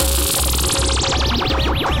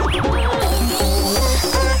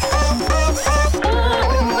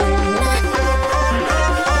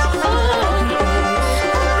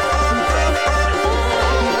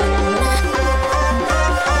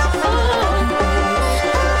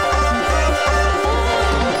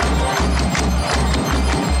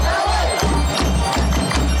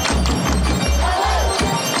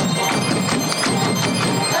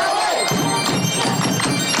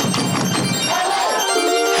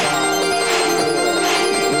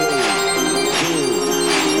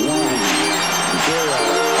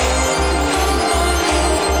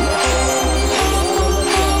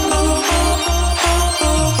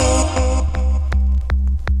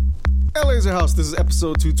House. This is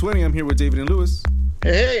episode 220. I'm here with David and Lewis.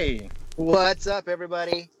 Hey. What's up,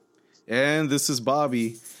 everybody? And this is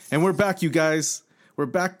Bobby. And we're back, you guys. We're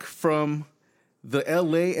back from the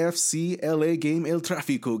LAFC LA game, El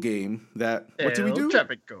Tráfico game. What did we do?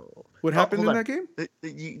 Tráfico. What happened in that game?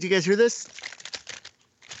 You guys hear this?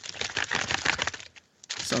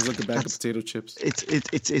 Sounds like a bag of potato chips.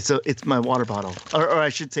 It's my water bottle, or I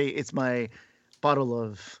should say, it's my bottle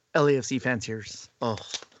of LAFC Fanciers. Oh,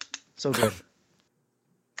 so good.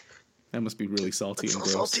 That must be really salty and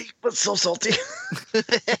gross. Salty, but so salty.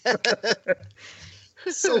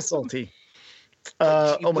 So salty.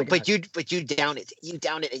 Oh my god! But you down it. You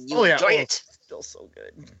down it and you enjoy it. Still so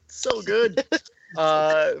good. So good.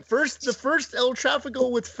 The first El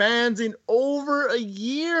Tráfico with fans in over a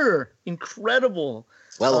year. Incredible.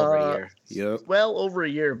 Well over a year. Yep. Well over a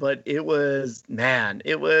year, but it was loud.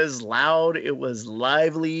 It was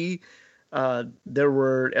lively. There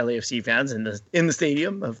were LAFC fans in the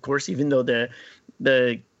stadium, of course, even though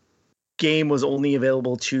the game was only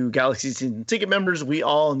available to Galaxy season ticket members. We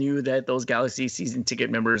all knew that those Galaxy season ticket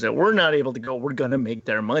members that were not able to go were going to make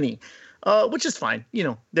their money, which is fine. You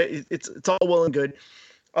know, it's all well and good.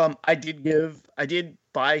 I did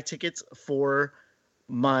buy tickets for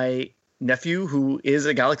my nephew, who is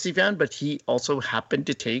a Galaxy fan, but he also happened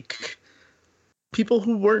to take people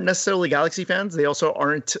who weren't necessarily Galaxy fans. They also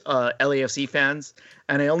aren't LAFC fans.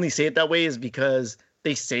 And I only say it that way is because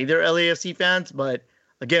they say they're LAFC fans, but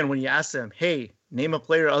again, when you ask them, hey, name a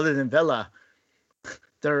player other than Vela,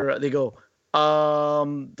 they go,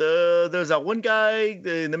 there's that one guy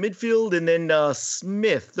in the midfield, and then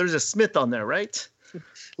Smith. There's a Smith on there, right?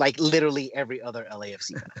 Like literally every other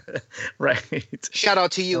LAFC fan. Right. Shout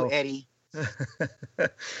out to you, Eddie.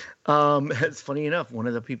 It's funny enough, one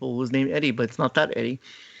of the people was named Eddie, but it's not that Eddie.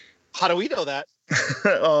 How do we know that?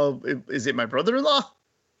 Is it my brother-in-law?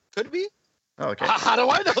 Could be. Oh, okay. How do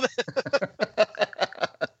I know that?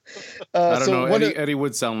 I don't know. Eddie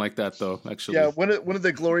would sound like that, though. Actually, yeah. One of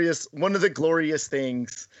the glorious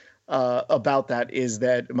things about that is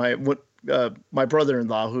that my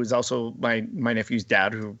brother-in-law, who is also my nephew's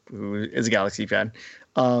dad, who is a Galaxy fan,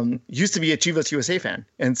 used to be a Chivas USA fan,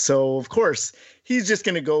 and so of course he's just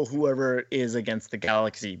going to go whoever is against the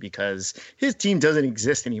Galaxy because his team doesn't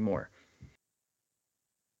exist anymore.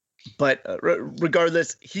 But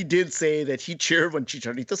regardless, he did say that he cheered when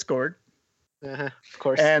Chicharito scored. Of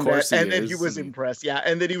course, and then he was impressed. Yeah,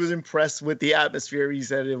 and then he was impressed with the atmosphere. He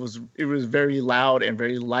said it was very loud and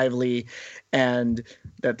very lively, and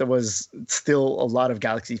that there was still a lot of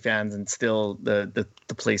Galaxy fans, and still the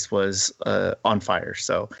place was on fire.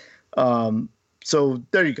 So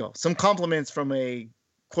there you go. Some compliments from a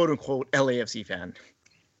quote unquote LAFC fan.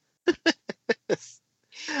 That's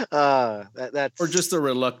or just a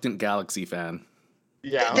reluctant Galaxy fan.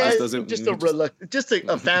 Yeah, just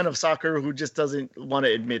a fan of soccer who just doesn't want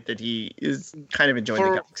to admit that he is kind of enjoying the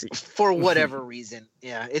Galaxy for whatever reason.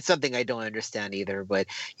 Yeah, it's something I don't understand either. But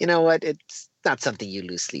you know what? It's not something you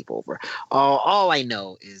lose sleep over. All I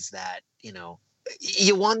know is that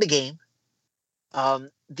you won the game.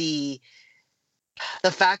 The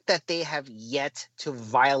fact that they have yet to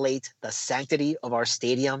violate the sanctity of our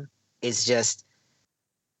stadium is just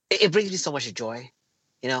it brings me so much joy.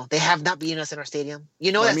 They have not beaten us in our stadium.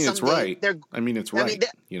 It's right. It's right.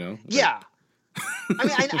 Yeah.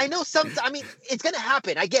 I know it's going to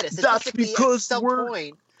happen. I get it. That's because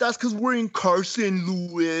we're in Carson,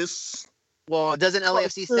 Lewis. Well, doesn't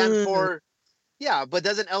LAFC stand for... Yeah, but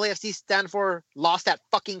doesn't LAFC stand for lost at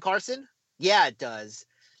fucking Carson? Yeah, it does.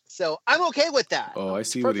 So I'm okay with that. Oh, I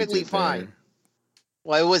see. Perfectly what he did fine. There.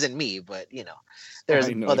 Well, it wasn't me, but,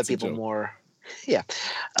 there's other people more... Yeah.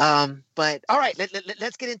 But all right,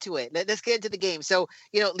 let's get into it. Let's get into the game. So,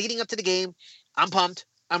 leading up to the game, I'm pumped.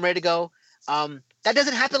 I'm ready to go. That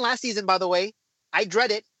doesn't happen last season, by the way. I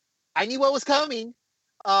dread it. I knew what was coming.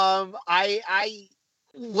 I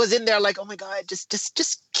was in there like, oh my God,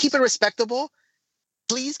 just keep it respectable.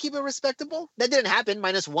 Please keep it respectable. That didn't happen,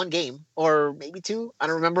 minus one game or maybe two. I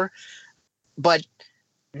don't remember. But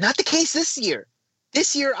not the case this year.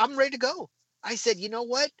 This year, I'm ready to go. I said, you know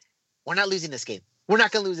what? We're not losing this game. We're not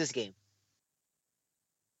going to lose this game.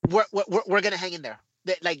 We're going to hang in there.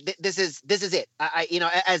 This is it.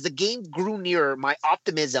 As the game grew nearer, my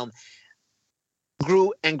optimism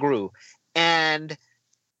grew and grew. And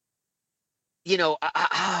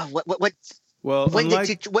what? Well,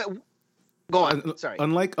 go on. Sorry.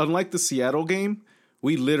 Unlike the Seattle game,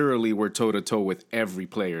 we literally were toe to toe with every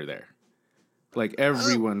player there. Like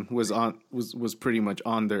everyone was pretty much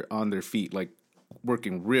on their feet. Like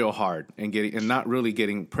working real hard and not really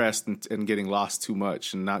getting pressed and getting lost too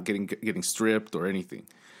much and not getting stripped or anything.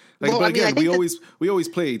 Like, but again, we always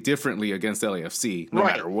play differently against LAFC, no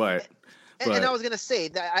matter what. And I was going to say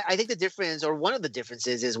that I think the difference, or one of the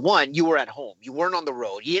differences, is one, you were at home. You weren't on the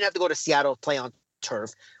road. You didn't have to go to Seattle to play on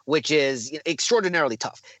turf, which is extraordinarily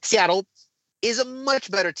tough. Seattle is a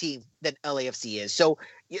much better team than LAFC is. So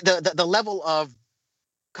the level of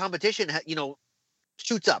competition,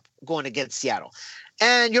 shoots up going against Seattle.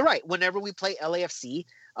 And you're right. Whenever we play LAFC,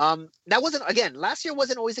 that wasn't, again, last year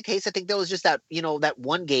wasn't always the case. I think there was just that, that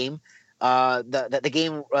one game. The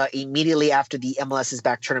game immediately after the MLS is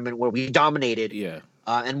Back tournament where we dominated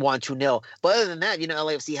and won 2-0. But other than that,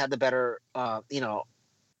 LAFC had the better, of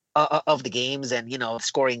the games and,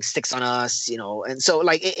 scoring 6 on us, and so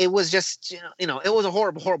like it was just, it was a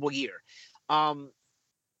horrible, horrible year.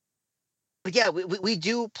 But yeah, we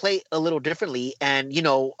do play a little differently, and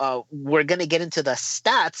we're going to get into the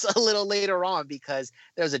stats a little later on because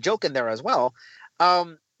there's a joke in there as well.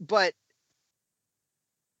 But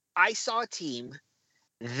I saw a team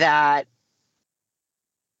that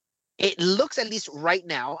it looks, at least right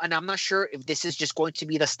now, and I'm not sure if this is just going to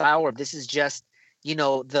be the style or if this is just,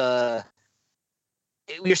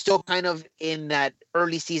 we're still kind of in that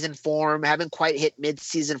early season form, haven't quite hit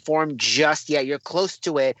mid-season form just yet. You're close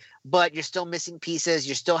to it, but you're still missing pieces.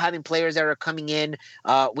 You're still having players that are coming in.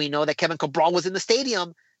 We know that Kevin Cabral was in the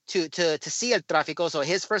stadium to see El Tráfico. So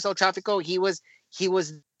his first El Tráfico, he was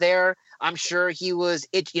there. I'm sure he was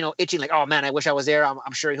itching like, oh man, I wish I was there.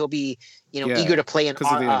 I'm sure he'll be eager to play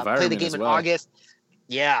play the game in August.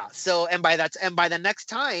 Yeah. So and by the next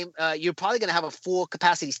time, you're probably gonna have a full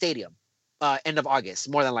capacity stadium. End of August,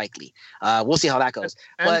 more than likely. We'll see how that goes.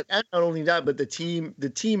 And not only that, but the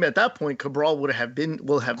team at that point, Cabral will have been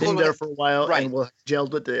there for a while, right, and will have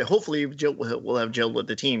gelled with the. Hopefully, will have gelled with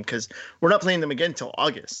the team because we're not playing them again until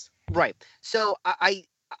August. Right. So I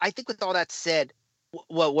think with all that said,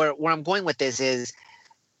 where I'm going with this is,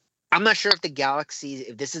 I'm not sure if the Galaxy,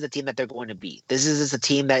 if this is the team that they're going to be. This is a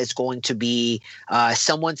team that is going to be.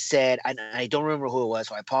 Someone said, I don't remember who it was,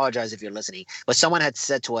 so I apologize if you're listening, but someone had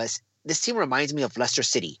said to us, this team reminds me of Leicester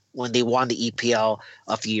City when they won the EPL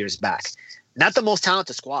a few years back. Not the most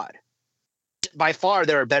talented squad. By far,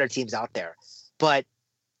 there are better teams out there. But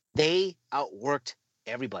they outworked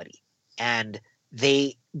everybody. And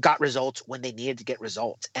they got results when they needed to get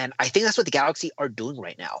results. And I think that's what the Galaxy are doing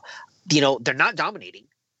right now. They're not dominating.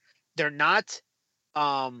 They're not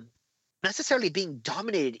necessarily being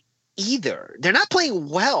dominated either. They're not playing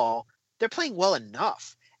well. They're playing well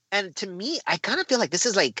enough. And to me, I kind of feel like this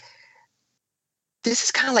is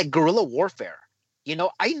kind of like guerrilla warfare.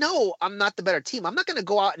 I know I'm not the better team. I'm not going to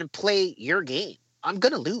go out and play your game. I'm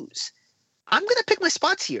going to lose. I'm going to pick my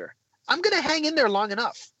spots here. I'm going to hang in there long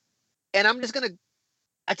enough. And I'm just going to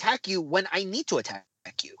attack you when I need to attack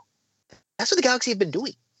you. That's what the Galaxy have been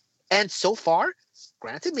doing. And so far,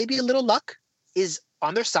 granted, maybe a little luck is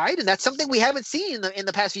on their side. And that's something we haven't seen in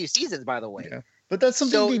the past few seasons, by the way. Yeah. But that's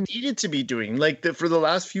something they needed to be doing. Like for the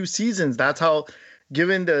last few seasons, that's how,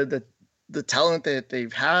 given the talent that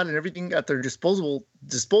they've had and everything at their disposal,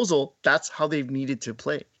 that's how they've needed to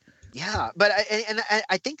play. Yeah, but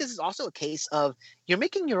I think this is also a case of you're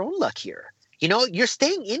making your own luck here. You're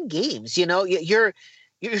staying in games. You're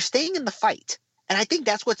staying in the fight, and I think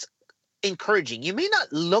that's what's encouraging. You may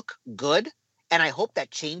not look good, and I hope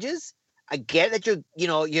that changes. I get that you're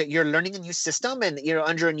learning a new system and you're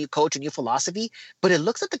under a new coach, a new philosophy, but it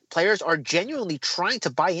looks like the players are genuinely trying to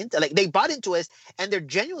buy into, like they bought into us and they're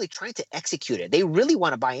genuinely trying to execute it. They really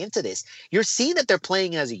want to buy into this. You're seeing that they're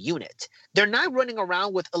playing as a unit. They're not running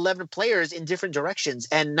around with 11 players in different directions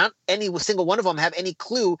and not any single one of them have any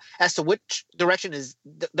clue as to which direction is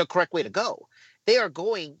the correct way to go. They are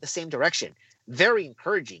going the same direction. Very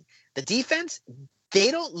encouraging. The defense,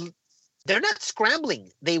 they're not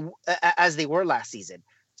scrambling as they were last season.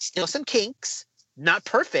 Still some kinks, not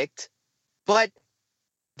perfect, but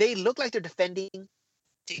they look like they're defending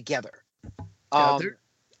together. I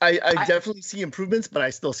definitely see improvements, but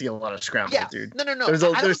I still see a lot of scramble, dude. No.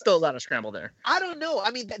 There's still a lot of scramble there. I don't know.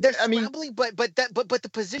 I mean, they're scrambling, but the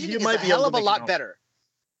positioning is a hell of a lot better.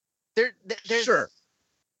 There's sure.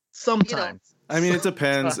 Sometimes. I mean, it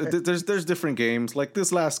depends. There's different games. Like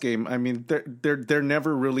this last game, I mean, they're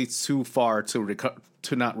never really too far to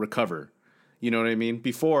not recover. You know what I mean?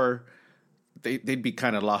 Before, they'd be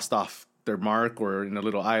kind of lost off their mark or in a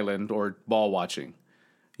little island or ball watching.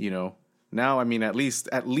 Now, I mean, at least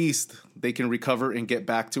they can recover and get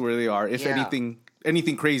back to where they are. If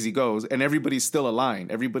anything crazy goes, and everybody's still aligned,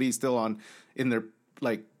 everybody's still in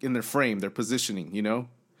their frame, their positioning.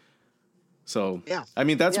 So, yeah. I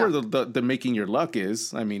mean, that's where the making your luck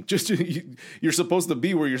is. I mean, just you're supposed to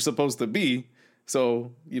be where you're supposed to be,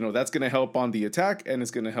 So, that's going to help on the attack and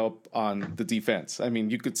it's going to help on the defense. I mean,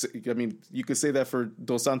 you could say that for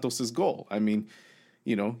Dos Santos's goal. I mean,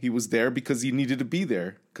 he was there because he needed to be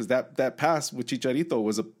there, because that pass with Chicharito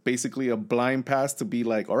was basically a blind pass to be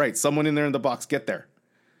like, all right, someone in there in the box, get there.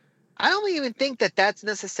 I don't even think that that's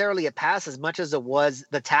necessarily a pass as much as it was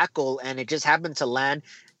the tackle, and it just happened to land.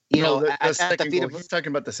 The second goal. He's talking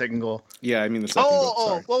about the second goal. Yeah, I mean the second goal.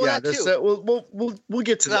 Sorry. Well, yeah, that too. We'll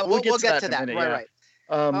get to that. We'll get to that. Minute,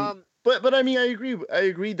 right. But I mean, I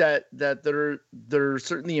agree that they're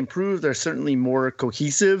certainly improved. They're certainly more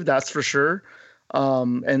cohesive. That's for sure.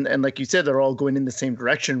 And like you said, they're all going in the same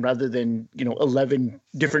direction rather than 11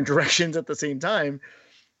 different directions at the same time.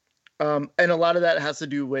 And a lot of that has to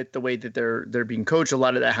do with the way that they're being coached. A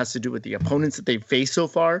lot of that has to do with the opponents that they've faced so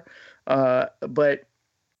far. But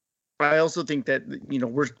I also think that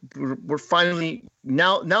we're finally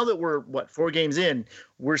now that we're 4 games in,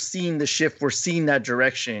 we're seeing the shift. We're seeing that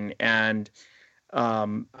direction. And I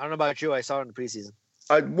don't know about you. I saw it in the preseason.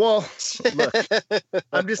 Well, look,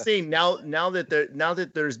 I'm just saying now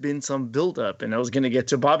that there's been some buildup, and I was going to get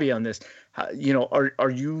to Bobby on this. Are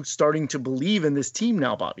you starting to believe in this team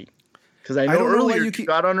now, Bobby? Because I know earlier you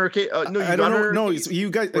got on her case. I don't know. No, you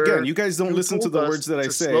guys don't listen to the words that I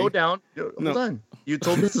say. Slow down. Hold on. You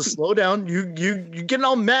told us to slow down. You getting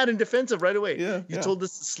all mad and defensive right away. Yeah. You told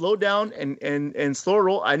us to slow down and slow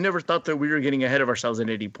roll. I never thought that we were getting ahead of ourselves at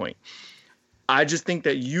any point. I just think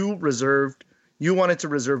that you wanted to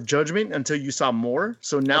reserve judgment until you saw more.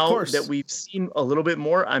 So now that we've seen a little bit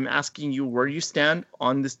more, I'm asking you where you stand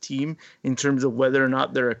on this team in terms of whether or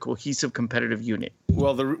not they're a cohesive, competitive unit.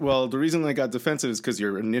 Well, the reason I got defensive is because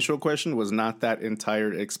your initial question was not that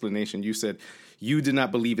entire explanation. You said you did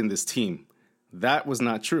not believe in this team. That was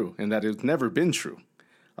not true, and that has never been true.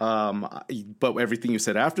 But everything you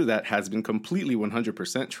said after that has been completely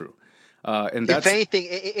 100% true. And if anything,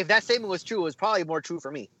 if that statement was true, it was probably more true for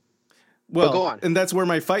me. Well, go on. And that's where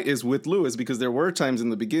my fight is with Lewis, because there were times in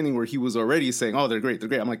the beginning where he was already saying, "Oh, they're great.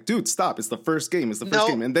 I'm like, "Dude, stop. It's the first game. And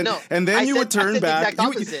then you would turn back.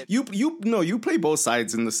 You play both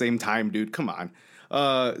sides in the same time, dude. Come on."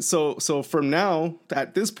 So from now,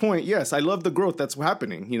 at this point, yes, I love the growth that's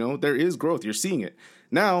happening. There is growth. You're seeing it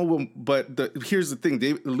now. But here's the thing.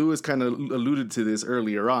 Lewis kind of alluded to this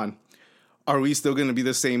earlier on. Are we still going to be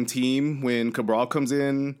the same team when Cabral comes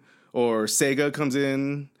in or Sega comes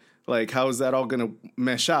in? Like, how is that all going to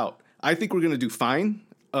mesh out? I think we're going to do fine.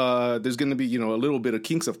 There's going to be, a little bit of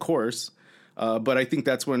kinks, of course. But I think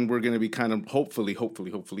that's when we're going to be kind of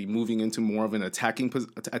hopefully moving into more of an attacking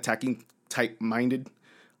type-minded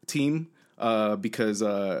team. Because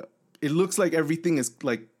it looks like everything is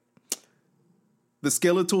like the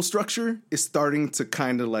skeletal structure is starting to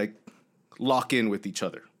kind of like lock in with each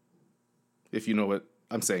other. If you know what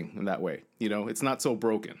I'm saying in that way. It's not so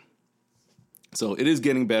broken. So it is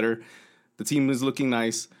getting better. The team is looking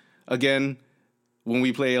nice. Again, when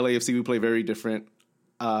we play LAFC, we play very different.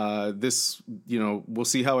 We'll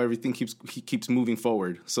see how everything keeps moving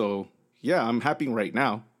forward. So yeah, I'm happy right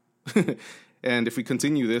now. And if we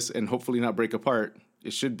continue this and hopefully not break apart,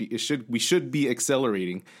 we should be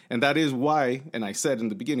accelerating. And that is why, and I said in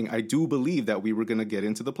the beginning, I do believe that we were going to get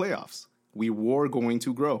into the playoffs. We were going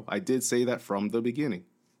to grow. I did say that from the beginning.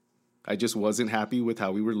 I just wasn't happy with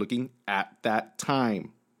how we were looking at that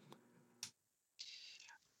time.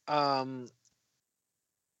 I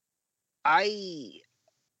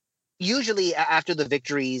usually after the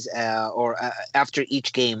victories or after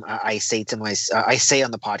each game, I say on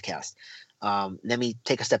the podcast, let me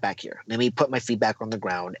take a step back here. Let me put my feet back on the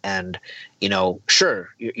ground. And sure,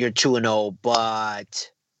 you're 2-0,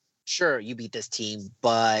 but sure, you beat this team,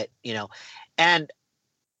 but and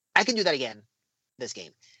I can do that again this game.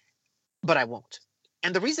 But I won't.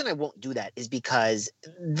 And the reason I won't do that is because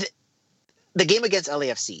the game against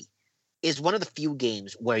LAFC is one of the few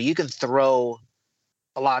games where you can throw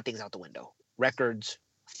a lot of things out the window. Records,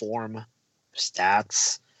 form,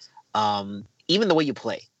 stats, even the way you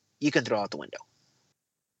play, you can throw out the window.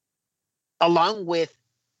 Along with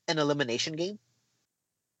an elimination game,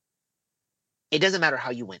 it doesn't matter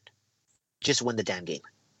how you win. Just win the damn game.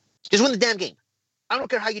 Just win the damn game. I don't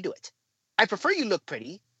care how you do it. I prefer you look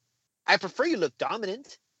pretty. I prefer you look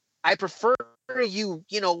dominant. I prefer you,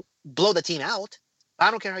 blow the team out. I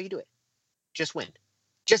don't care how you do it. Just win.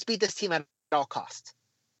 Just beat this team at all costs.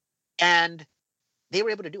 And they were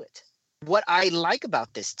able to do it. What I like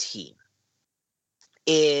about this team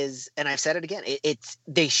is, and I've said it again,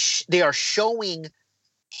 they are showing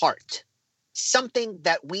heart. Something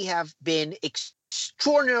that we have been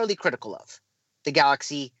extraordinarily critical of, the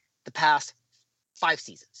Galaxy, the past 5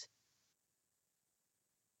 seasons.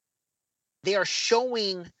 they are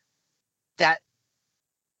showing that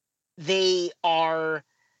they are.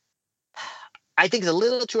 I think it's a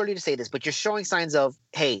little too early to say this, but you're showing signs of,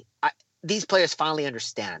 hey, these players finally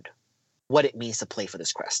understand what it means to play for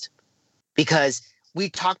this crest. Because we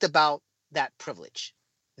talked about that privilege,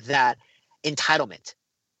 that entitlement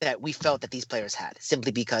that we felt that these players had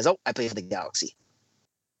simply because, I play for the Galaxy.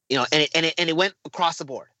 And it went across the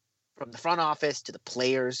board, from the front office to the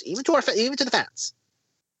players, even to the fans.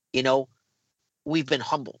 We've been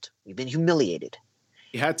humbled. We've been humiliated.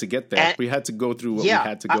 We had to get there. We had to go through what we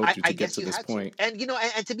had to go through to get to this point. And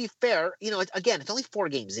to be fair, again, it's only 4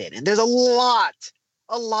 games in, and there's a lot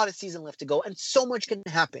of season left to go, and so much can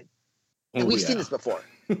happen. And we've seen this before.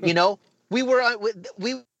 We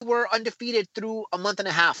were undefeated through a month and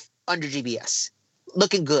a half under GBS,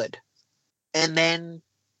 looking good, and then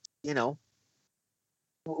we know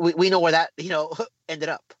where that ended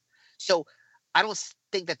up. So I don't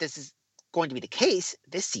think that this is going to be the case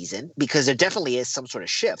this season, because there definitely is some sort of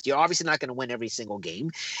shift. You're obviously not going to win every single game,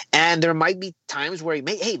 and there might be times where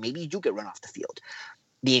maybe you do get run off the field.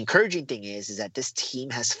 The encouraging thing is that this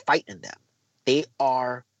team has fight in them. They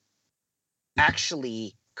are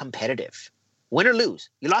actually competitive. Win or lose,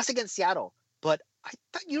 you lost against Seattle, but I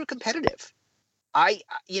thought you were competitive. I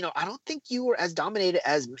don't think you were as dominated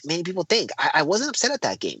as many people think. I wasn't upset at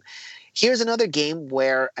that game. Here's another game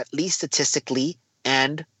where, at least statistically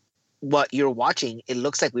and what you're watching, it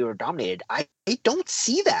looks like we were dominated. I don't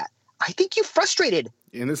see that. I think you frustrated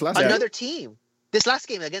in this last another team. This last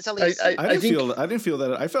game against LAFC. I didn't feel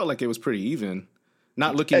that. I felt like it was pretty even.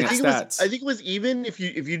 Not looking at stats. I think it was even. If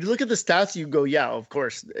you look at the stats, you go, yeah, of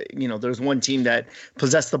course. There's one team that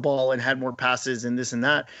possessed the ball and had more passes and this and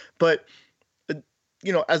that. But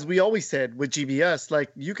as we always said with GBS, like,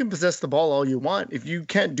 you can possess the ball all you want. If you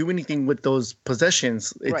can't do anything with those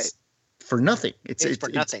possessions, it's for nothing. It's for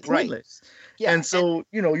nothing. It's pointless. Right. Yeah. And so,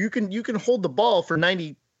 you can hold the ball for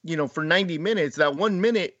 90 minutes. That 1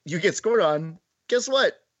 minute you get scored on, guess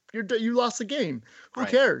what? You lost the game. Who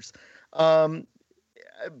cares? But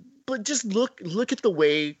just look at the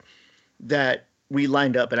way that we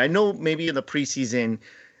lined up. And I know maybe in the preseason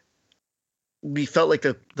we felt like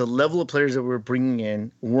the level of players that we were bringing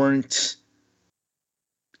in weren't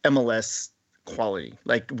MLS quality.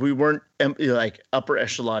 Like, we weren't like upper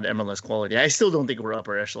echelon MLS quality. I still don't think we're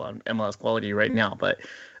upper echelon MLS quality right now. But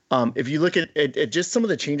if you look at just some of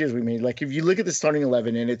the changes we made, like if you look at the starting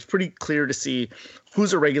 11, and it's pretty clear to see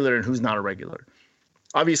who's a regular and who's not a regular.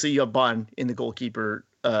 Obviously, you have Bond in the goalkeeper.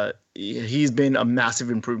 He's been a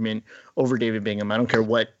massive improvement over David Bingham. I don't care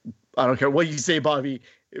what you say, Bobby.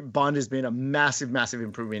 Bond has been a massive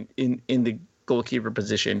improvement in the goalkeeper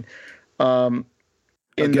position. Another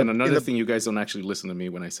thing, you guys don't actually listen to me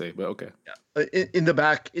when I say, but okay. In the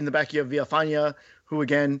back, you have Villafana, who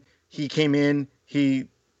again, he came in, he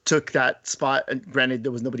took that spot. And granted,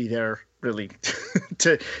 there was nobody there really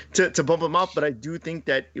to bump him up, but I do think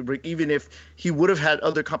that even if he would have had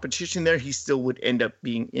other competition there, he still would end up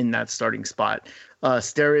being in that starting spot.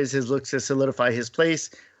 Steres has looked to solidify his place.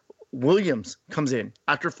 Williams comes in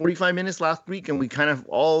after 45 minutes last week, and we kind of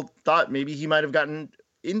all thought maybe he might have gotten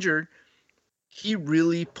injured. He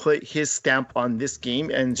really put his stamp on this game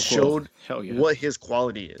and showed what his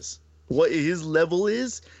quality is, what his level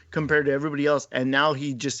is compared to everybody else. And now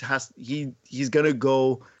he just he's going to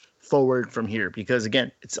go forward from here, because again,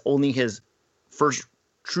 it's only his first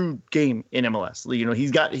true game in MLS.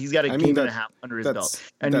 He's got a game and a half under his belt,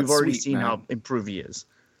 and we've already seen how improved he is.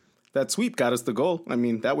 That sweep got us the goal. I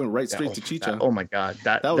mean, that went right straight to Chicha. Oh my God,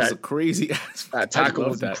 that was a crazy ass. That tackle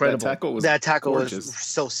was incredible. That tackle was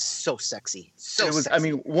so sexy. I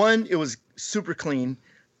mean, one, it was super clean.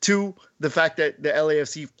 Two, the fact that the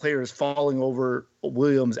LAFC player is falling over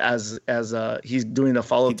Williams as he's doing the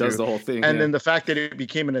follow through. He does the whole thing, and then the fact that it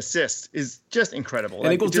became an assist is just incredible.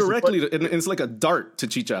 And it goes directly and it's like a dart to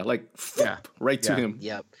Chicha, like right to him.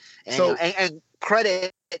 Yep. And, and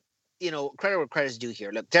credit. Credit where credit's due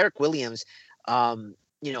here. Look, Derek Williams,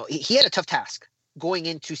 he had a tough task going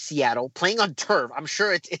into Seattle, playing on turf. I'm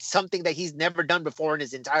sure it's something that he's never done before in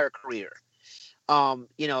his entire career.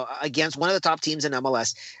 Against one of the top teams in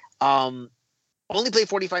MLS. Only played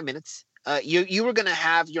 45 minutes. You were going to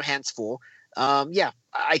have your hands full.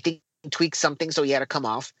 I think he tweaked something, so he had to come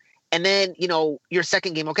off. And then, your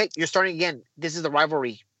second game, okay, you're starting again. This is the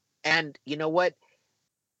rivalry. And you know what?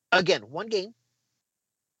 Again, one game.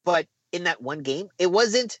 But in that one game, it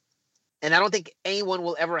wasn't, and I don't think anyone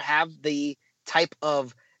will ever have the type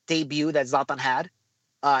of debut that Zlatan had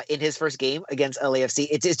in his first game against LAFC.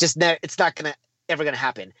 It's not ever gonna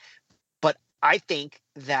happen. But I think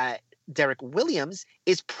that Derek Williams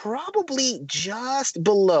is probably just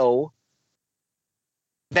below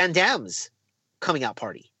Van Damme's coming out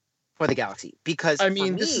party for the Galaxy, because I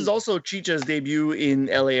mean, this is also Chicha's debut in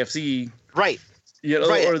LAFC, right? You know,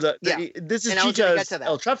 right. Or this is Chicha's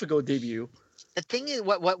El Tráfico debut. The thing is,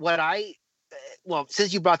 well,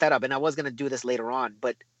 since you brought that up, and I was going to do this later on,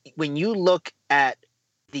 but when you look at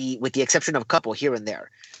with the exception of a couple here and there,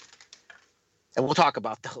 and we'll talk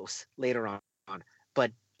about those later on,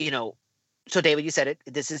 but so David, you said it.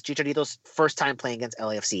 This is Chicharito's first time playing against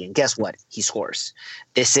LAFC, and guess what? He scores.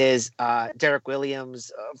 This is Derek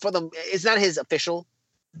Williams for them. It's not his official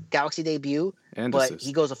Galaxy debut, but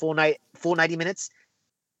he goes a full 90 minutes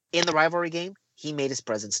in the rivalry game. He made his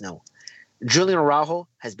presence known. Julian Araujo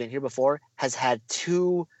has been here before, has had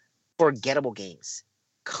 2 forgettable games,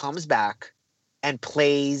 comes back and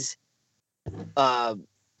plays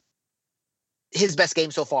his best game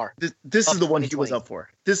so far. This is the one he was up for.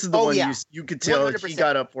 This is the one you could tell 100%. He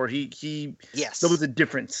got up for. Yes. There was a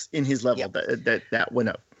difference in his level that went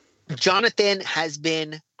up. Jonathan has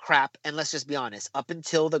been crap, and let's just be honest, up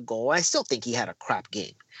until the goal, I still think he had a crap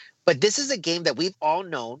game. But this is a game that we've all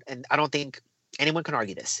known, and I don't think anyone can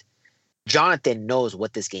argue this. Jonathan knows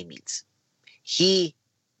what this game means. He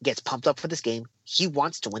gets pumped up for this game. He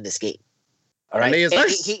wants to win this game. All right.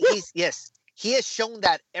 He has shown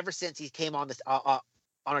that ever since he came on this on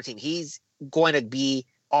our team. He's going to be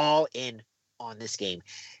all in on this game.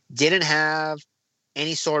 Didn't have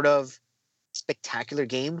any sort of spectacular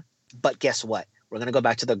game, but guess what? We're going to go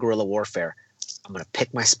back to the guerrilla warfare. I'm going to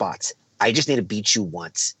pick my spots. I just need to beat you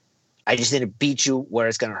once. I just need to beat you where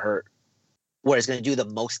it's going to hurt, where it's going to do the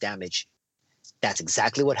most damage. That's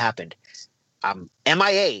exactly what happened. I'm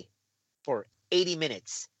MIA for 80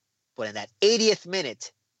 minutes, but in that 80th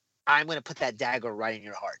minute, I'm going to put that dagger right in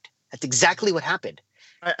your heart. That's exactly what happened.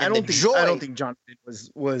 I don't think Jonathan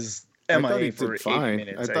was MIA for 80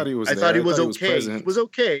 minutes. I thought he was. I thought he was okay. He was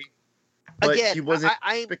okay. But again, he wasn't.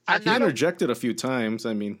 He interjected a few times.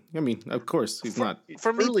 I mean, of course, he's not.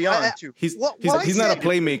 From early on, too. He's not a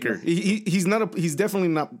playmaker. He's definitely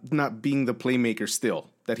not being the playmaker still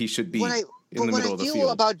that he should be. In the middle of the field. What I feel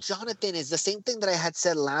about Jonathan is the same thing that I had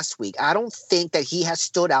said last week. I don't think that he has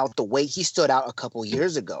stood out the way he stood out a couple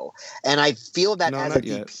years ago, and I feel that as a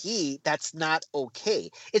DP, that's not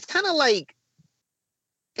okay. It's kind of like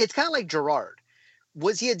Gerard.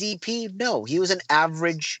 Was he a DP? No, he was an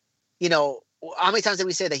average. How many times did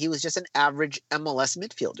we say that he was just an average MLS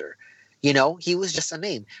midfielder? He was just a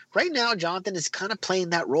name. Right now, Jonathan is kind of playing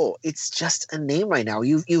that role. It's just a name right now.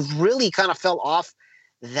 You've really kind of fell off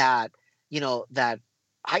that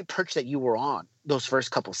high perch that you were on those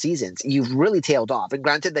first couple seasons. You've really tailed off. And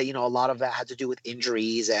granted that, a lot of that had to do with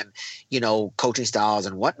injuries and, coaching styles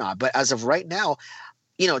and whatnot. But as of right now,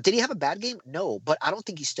 did he have a bad game? No, but I don't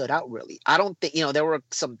think he stood out really. I don't think, there were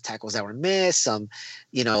some tackles that were missed, some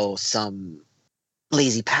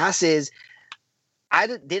lazy passes. I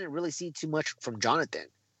didn't really see too much from Jonathan,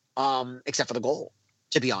 except for the goal,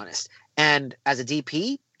 to be honest. And as a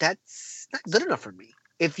DP, that's not good enough for me.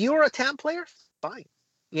 If you're a TAM player, fine.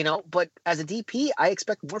 But as a DP, I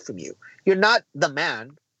expect more from you. You're not the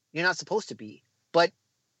man. You're not supposed to be. But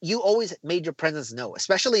you always made your presence known,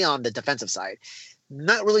 especially on the defensive side.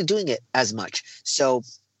 Not really doing it as much. So,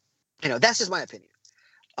 that's just my opinion.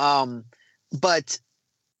 But,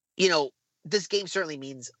 this game certainly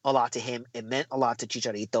means a lot to him. It meant a lot to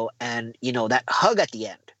Chicharito. And, that hug at the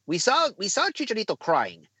end. We saw Chicharito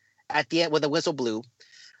crying at the end when the whistle blew.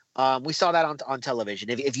 We saw that on television.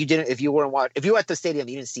 If you were at the stadium,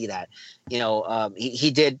 you didn't see that.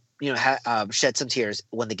 He did, shed some tears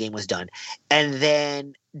when the game was done. And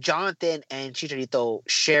then Jonathan and Chicharito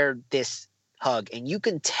shared this hug, and you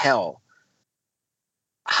can tell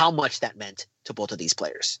how much that meant to both of these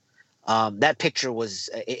players. That picture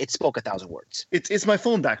it spoke 1,000 words. It's my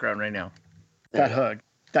phone background right now. That hug,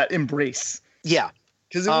 that embrace. Yeah,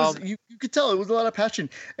 because it was you could tell it was a lot of passion.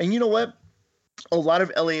 And you know what? A lot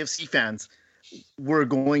of LAFC fans were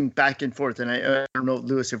going back and forth, and I don't know,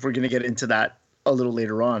 Lewis, if we're going to get into that a little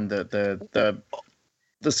later on. The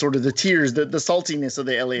sort of the tears, the saltiness of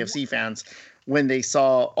the LAFC fans when they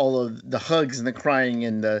saw all of the hugs and the crying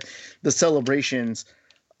and the celebrations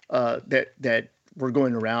that were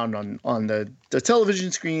going around on the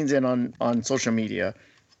television screens and on social media.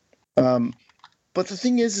 But the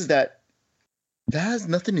thing is that has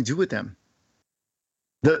nothing to do with them.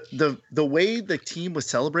 The way the team was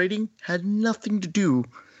celebrating had nothing to do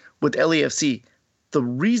with LAFC. The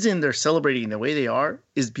reason they're celebrating the way they are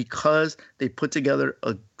is because they put together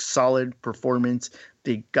a solid performance.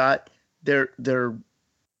 They're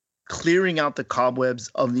clearing out the cobwebs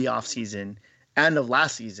of the offseason and of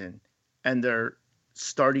last season, and they're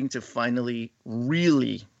starting to finally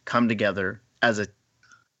really come together as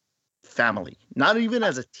family, not even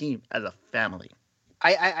as a team, as a family.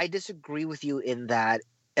 I disagree with you in that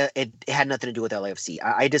it had nothing to do with LAFC.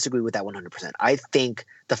 I disagree with that 100%. I think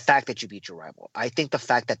the fact that you beat your rival, I think the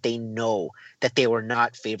fact that they know that they were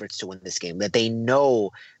not favorites to win this game, that they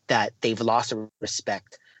know that they've lost the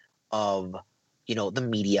respect of, the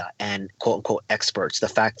media and quote unquote experts, the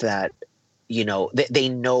fact that, they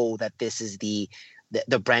know that this is the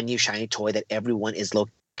brand new shiny toy that everyone is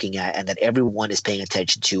looking at and that everyone is paying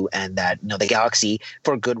attention to, and that, the Galaxy,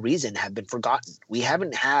 for good reason, have been forgotten. We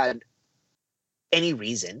haven't had any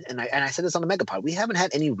reason, and I said this on the Megapod, we haven't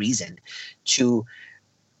had any reason to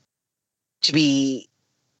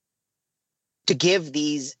give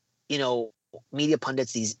these, media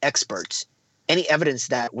pundits, these experts, any evidence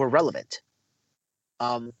that we're relevant.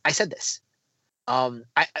 I said this.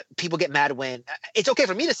 People get mad when it's okay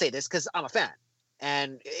for me to say this because I'm a fan,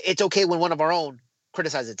 and it's okay when one of our own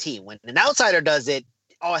criticizes a team. When an outsider does it,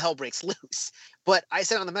 all hell breaks loose. But I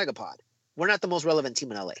said on the Megapod, we're not the most relevant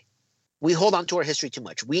team in LA. We hold on to our history too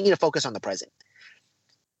much. We need to focus on the present.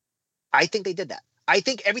 I think they did that. I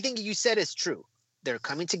think everything you said is true. They're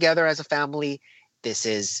coming together as a family. This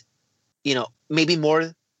is, maybe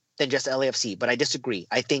more than just LAFC, but I disagree.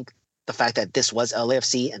 I think the fact that this was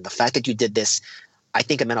LAFC and the fact that you did this, I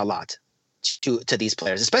think it meant a lot to these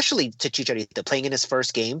players, especially to Chicharito, playing in his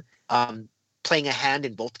first game, playing a hand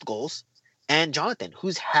in both goals, and Jonathan,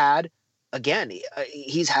 who's had, again,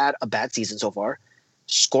 he's had a bad season so far,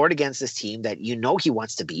 scored against this team that he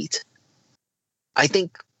wants to beat. I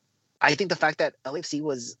think the fact that LAFC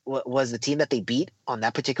was the team that they beat on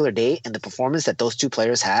that particular day, and the performance that those two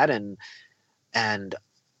players had, and in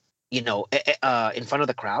front of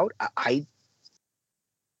the crowd,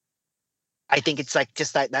 I think it's like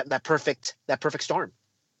just that perfect storm.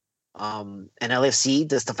 And LAFC,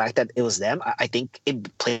 just the fact that it was them, I think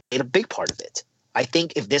it played a big part of it. I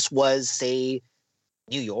think if this was, say,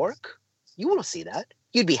 New York, you wouldn't see that.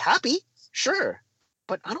 You'd be happy, sure,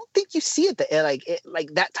 but I don't think you see it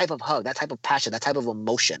like that type of hug, that type of passion, that type of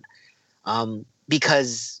emotion.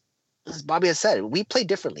 Because, as Bobby has said, we play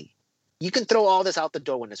differently. You can throw all this out the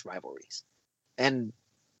door when it's rivalries. And,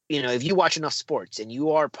 if you watch enough sports and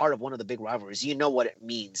you are part of one of the big rivalries, you know what it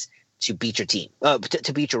means to beat your team,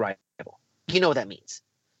 to beat your rival. You know what that means.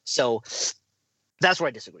 So that's where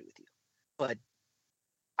I disagree with you. But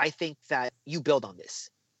I think that you build on this.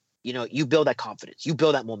 You build that confidence. You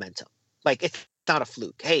build that momentum. Like, it's not a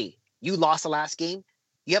fluke. Hey, you lost the last game.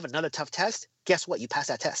 You have another tough test. Guess what? You pass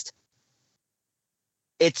that test.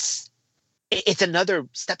 It's another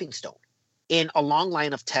stepping stone in a long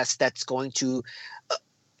line of tests that's going to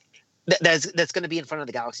that's going to be in front of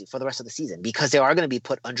the Galaxy for the rest of the season, because they are going to be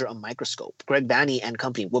put under a microscope. Greg Vanney and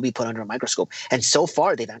company will be put under a microscope, and so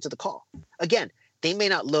far they've answered the call. Again, they may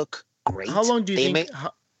not look great. How long do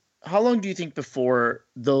you think before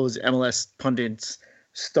those MLS pundits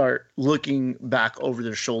start looking back over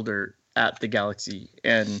their shoulder at the Galaxy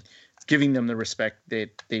and giving them the respect that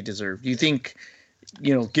they deserve? Do you think,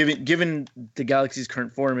 given the Galaxy's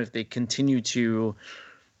current form, if they continue to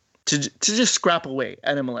just scrap away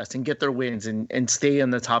at MLS and get their wins and stay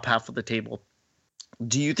in the top half of the table,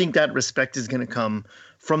 do you think that respect is going to come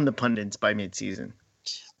from the pundits by midseason?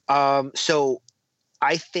 So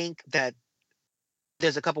I think that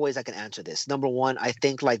there's a couple ways I can answer this. Number one, I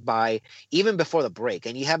think by even before the break,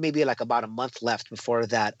 and you have maybe about a month left before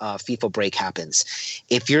that FIFA break happens.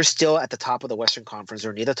 If you're still at the top of the Western Conference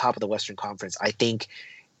or near the top of the Western Conference, I think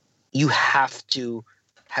you have to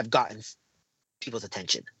have gotten people's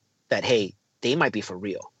attention that, hey, they might be for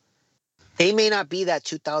real. They may not be that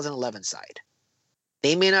 2011 side.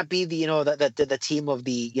 They may not be the team of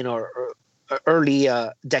the early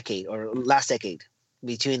decade or last decade,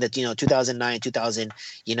 between the 2009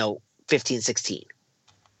 2015 16,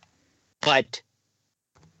 but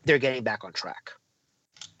they're getting back on track,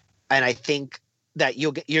 and I think that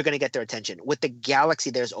you're going to get their attention. With the Galaxy,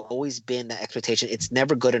 there's always been the expectation it's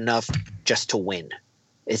never good enough just to win.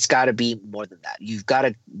 It's got to be more than that. You've got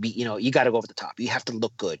to be, you got to go over the top. You have to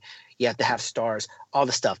look good. You have to have stars, all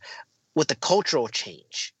the stuff. With the cultural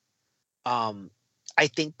change, I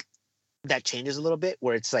think that changes a little bit,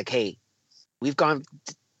 where it's like, hey, we've gone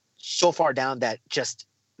so far down that just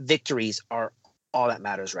victories are all that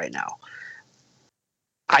matters right now.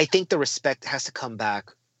 I think the respect has to come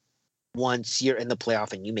back once you're in the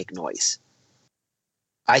playoff and you make noise.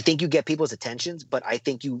 I think you get people's attentions, but I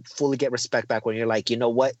think you fully get respect back when you're like, you know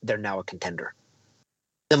what? They're now a contender.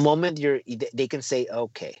 The moment they can say,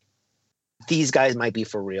 okay, these guys might be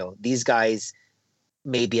for real. These guys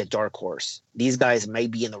may be a dark horse. These guys may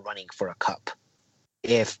be in the running for a cup.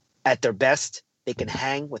 If at their best they can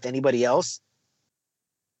hang with anybody else,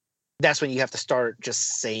 that's when you have to start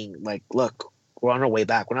just saying, like, look, we're on our way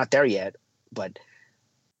back. We're not there yet, but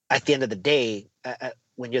at the end of the day,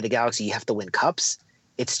 when you're the Galaxy, you have to win cups.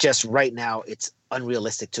 It's just right now, it's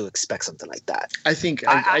unrealistic to expect something like that. I think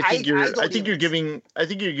you're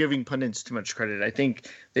giving pundits too much credit. I think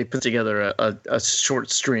they put together a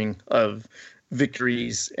short string of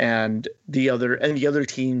victories, and the other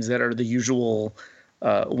teams that are the usual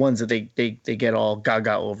ones that they get all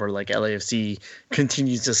gaga over, like LAFC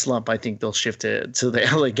continues to slump. I think they'll shift to the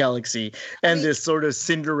LA Galaxy, and this sort of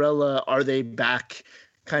Cinderella, are they back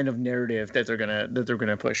kind of narrative that they're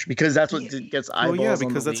gonna push, because that's what gets eyeballs. Well, yeah,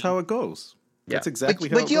 because that's how it goes. Yeah. That's exactly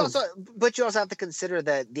how it goes. But you also have to consider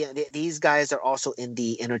that these guys are also in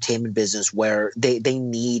the entertainment business, where they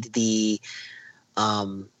need the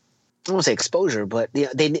I won't say exposure, but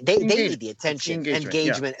they need the attention,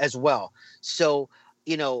 engagement as well. So,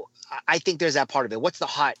 I think there's that part of it. What's the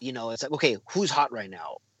hot? It's like, okay, who's hot right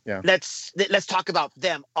now? Yeah. Let's talk about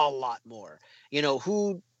them a lot more.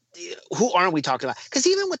 Who aren't we talking about? Because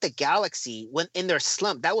even with the Galaxy, when in their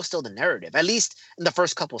slump, that was still the narrative. At least in the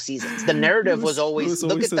first couple seasons, the narrative was always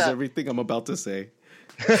Lewis says everything I'm about to say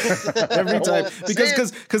every time,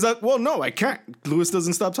 because I can't. Lewis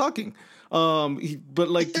doesn't stop talking. But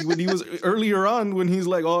like when he was earlier on, when he's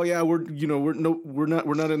like, oh yeah, we're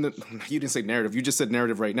not in the, you didn't say narrative, you just said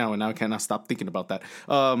narrative right now, and now I cannot stop thinking about that.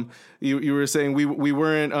 You were saying we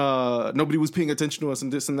weren't, nobody was paying attention to us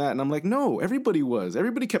and this and that, and I'm like, no, everybody was.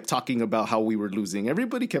 Everybody kept talking about how we were losing.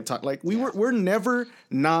 Everybody kept talking, like we're never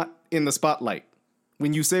not in the spotlight.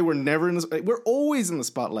 When you say we're never in the, we're always in the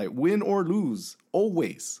spotlight, win or lose,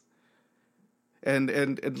 always. And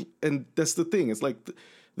that's the thing. It's like,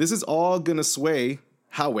 this is all gonna sway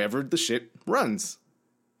however the shit runs.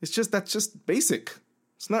 That's just basic.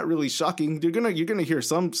 It's not really shocking. You're gonna hear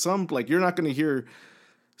some like, you're not gonna hear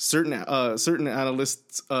certain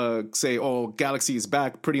analysts say, oh, Galaxy is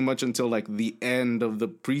back pretty much until like the end of the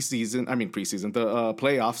the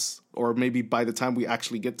playoffs, or maybe by the time we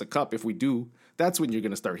actually get to Cup, if we do, that's when you're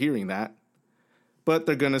gonna start hearing that. But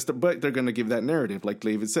they're gonna give that narrative, like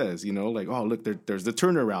David says, like, oh look, there's the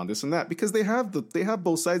turnaround, this and that, because they have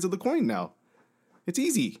both sides of the coin now. It's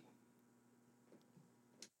easy.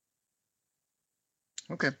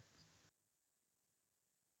 Okay.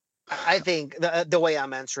 I think the way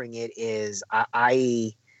I'm answering it is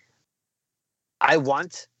I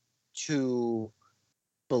want to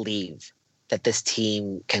believe that this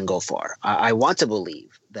team can go far. I want to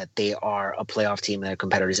believe that they are a playoff team and they're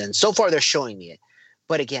competitors, and so far they're showing me it.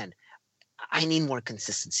 But again, I need more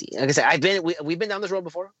consistency. Like I said, we've been down this road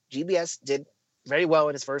before. GBS did very well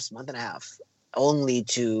in its first month and a half, only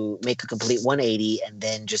to make a complete 180 and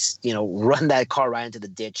then just run that car right into the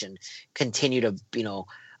ditch and continue to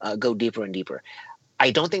go deeper and deeper.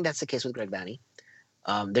 I don't think that's the case with Greg Vanney.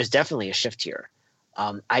 There's definitely a shift here.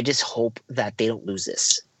 I just hope that they don't lose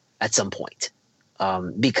this at some point,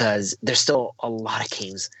 because there's still a lot of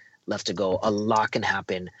games left to go. A lot can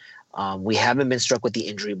happen. We haven't been struck with the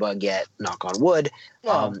injury bug yet, knock on wood.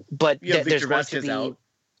 But there's going to be out.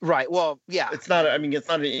 Right. Well, yeah. It's not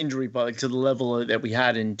an injury bug to the level that we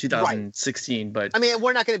had in 2016. Right. But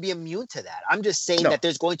we're not going to be immune to that. I'm just saying that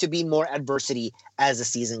there's going to be more adversity as the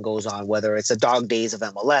season goes on, whether it's the dog days of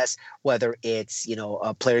MLS, whether it's,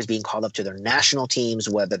 players being called up to their national teams,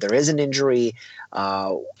 whether there is an injury,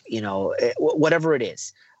 whatever it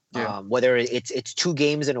is. Yeah. Whether it's 2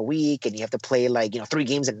 games in a week and you have to play 3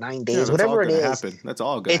 games in 9 days, whatever it is. Happen. That's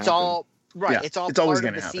all going to happen. It's all right. Yeah. It's all part of the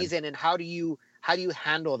happen. season. And how do you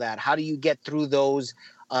handle that? How do you get through those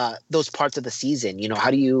parts of the season?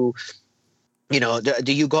 How do you,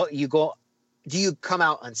 do you come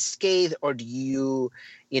out unscathed, or do you,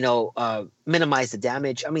 minimize the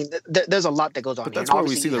damage? There's a lot that goes on. But that's where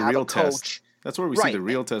we see the real test. That's where we see the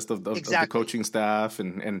real test of the coaching staff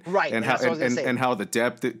and how the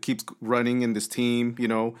depth it keeps running in this team.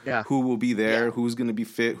 Who will be there, who's going to be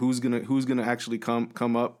fit, who's gonna actually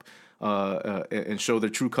come up and show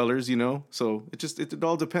their true colors. So it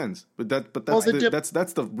all depends. But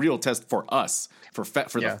that's the real test for us, for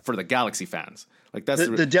the Galaxy fans. Like that's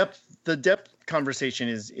the depth conversation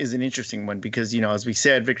is an interesting one, because as we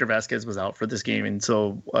said, Victor Vasquez was out for this game, and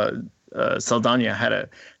so Saldana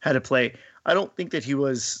had to play. I don't think that he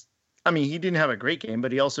was. He didn't have a great game,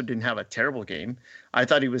 but he also didn't have a terrible game. I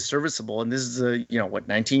thought he was serviceable, and this is a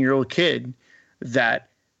 19-year-old kid this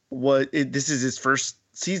is his first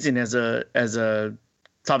season as a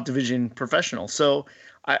top division professional. So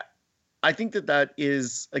I think that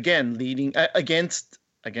is, again, leading against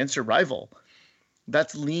your rival.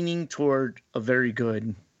 That's leaning toward a very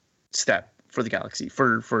good step for the Galaxy,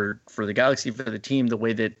 for the Galaxy, for the team, the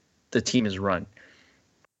way that the team is run.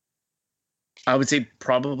 I would say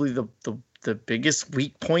probably the biggest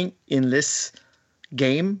weak point in this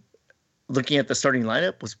game, looking at the starting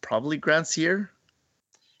lineup, was probably Grandsir.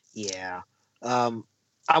 Yeah.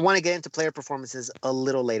 I want to get into player performances a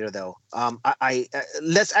little later, though.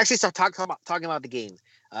 Let's actually start talking about the game.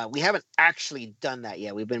 We haven't actually done that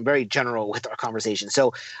yet. We've been very general with our conversation.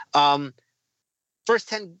 So, first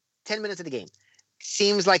 10 minutes of the game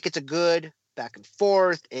seems like it's a good back and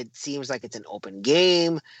forth. It seems like it's an open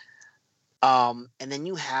game. And then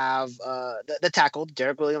you have the tackle,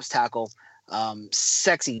 Derek Williams tackle,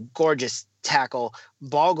 sexy, gorgeous tackle.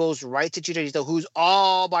 Ball goes right to Chicharito, who's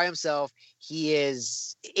all by himself.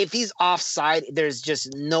 If he's offside, there's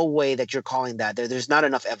just no way that you're calling that. There's not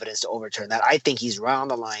enough evidence to overturn that. I think he's right on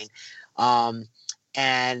the line.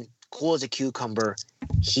 And cool as a cucumber,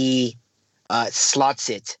 he slots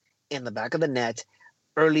it in the back of the net.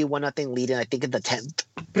 Early 1-0 lead in, I think, in the 10th.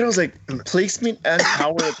 But it was like placement and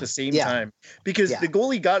power at the same time, because the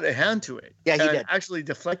goalie got a hand to it. Yeah, he did. Actually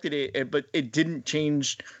deflected it, but it didn't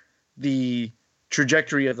change the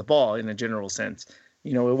trajectory of the ball in a general sense.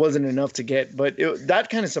 It wasn't enough to get, but that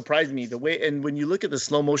kind of surprised me the way. And when you look at the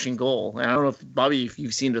slow motion goal, and I don't know Bobby, if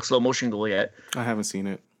you've seen the slow motion goal yet. I haven't seen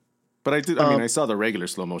it, but I did. I mean, I saw the regular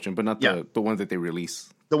slow motion, but not the ones that they release.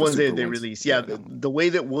 The ones that they release. Yeah. The way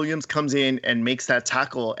that Williams comes in and makes that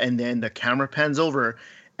tackle, and then the camera pans over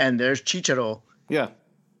and there's Chicharo. Yeah.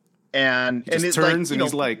 And it turns, and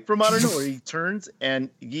he's like, from out of nowhere, he turns and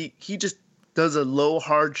he just does a low,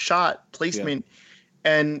 hard shot placement.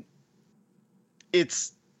 Yeah. And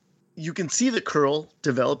you can see the curl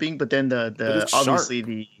developing, but then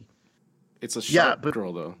obviously it's a sharp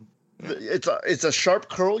curl though. It's a sharp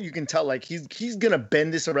curl. You can tell like he's gonna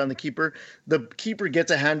bend this around the keeper. The keeper gets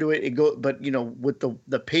a hand to it. It goes, but with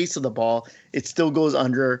the pace of the ball, it still goes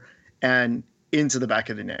under and into the back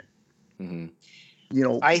of the net.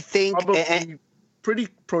 Mm-hmm. I think probably pretty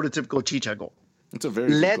prototypical Chicha goal. It's a very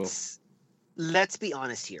good goal. Let's be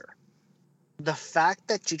honest here. The fact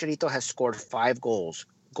that Chicharito has scored 5 goals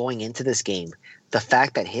going into this game, the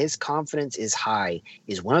fact that his confidence is high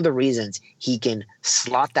is one of the reasons he can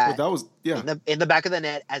slot that, in the back of the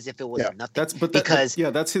net as if it was nothing.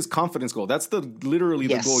 That's his confidence goal. That's literally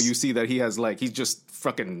the goal you see that he has. Like, he's just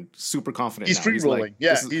fucking super confident. He's free rolling.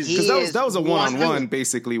 Because that was a 1-on-1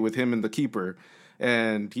 basically with him and the keeper,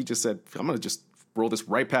 and he just said, "I'm gonna just roll this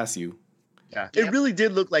right past you." Yeah, it really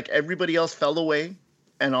did look like everybody else fell away,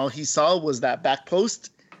 and all he saw was that back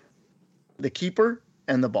post, the keeper,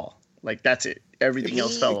 and the ball. Like, that's it. Everything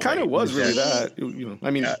else fell away. It kind of was really that.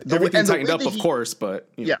 I mean, everything tightened up, of course, but...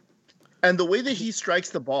 And the way that he strikes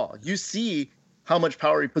the ball, you see how much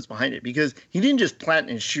power he puts behind it, because he didn't just plant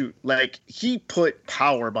and shoot. Like, he put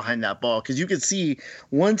power behind that ball, because you could see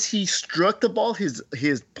once he struck the ball, his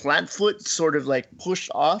plant foot sort of like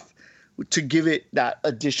pushed off to give it that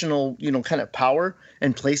additional, kind of power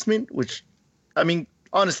and placement, which, I mean,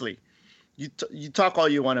 honestly... You talk all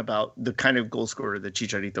you want about the kind of goal scorer that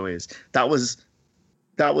Chicharito is. That was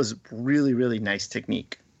really, really nice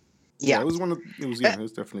technique. Yeah, it was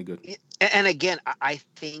definitely good. And again, I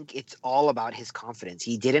think it's all about his confidence.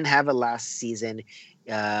 He didn't have it last season.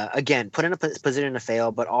 Again, put in a position to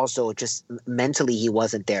fail, but also just mentally he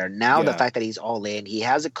wasn't there. Now the fact that he's all in, he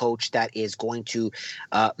has a coach that is going to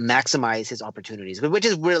maximize his opportunities, which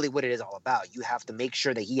is really what it is all about. You have to make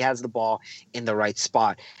sure that he has the ball in the right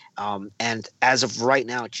spot. And as of right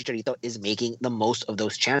now, Chicharito is making the most of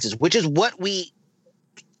those chances, which is what we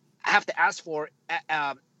have to ask for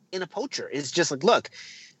in a poacher. Is just like, look,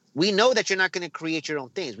 we know that you're not going to create your own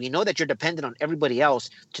things. We know that you're dependent on everybody else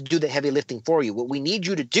to do the heavy lifting for you. What we need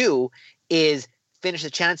you to do is finish the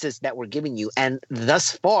chances that we're giving you. And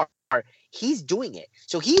thus far, he's doing it.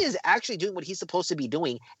 So he is actually doing what he's supposed to be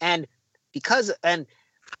doing. And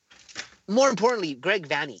more importantly, Greg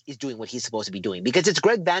Vanney is doing what he's supposed to be doing, because it's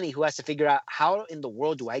Greg Vanney who has to figure out, how in the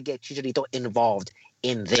world do I get Chicharito involved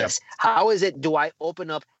in this? How do I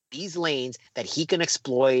open up these lanes that he can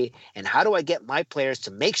exploit, and how do I get my players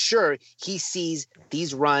to make sure he sees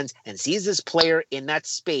these runs and sees this player in that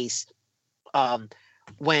space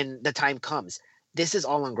when the time comes? This is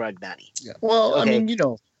all on Greg Vanney. Yeah. Well, okay. I mean,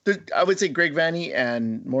 I would say Greg Vanney,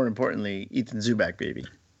 and more importantly, Ethan Zubak, baby.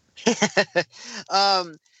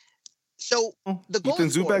 So the goal Ethan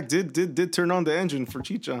Zubak did turn on the engine for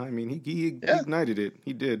Chicha. I mean, he ignited it.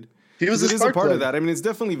 He did. It is a part of that. I mean, it's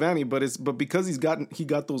definitely Vanney, but because he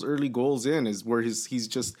got those early goals in is where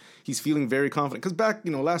he's feeling very confident. Because back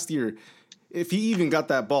last year, if he even got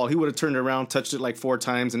that ball, he would have turned around, touched it like 4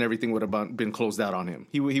 times, and everything would have been closed out on him.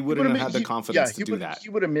 He wouldn't have had the confidence to do that. He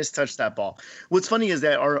would have mistouched that ball. What's funny is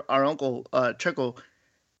that our uncle Checo,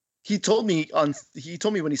 he told me when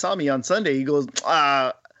he saw me on Sunday, he goes,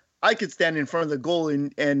 I could stand in front of the goal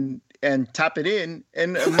and tap it in.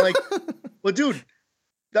 And I'm like, well, dude,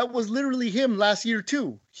 that was literally him last year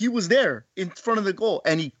too. He was there in front of the goal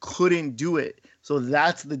and he couldn't do it. So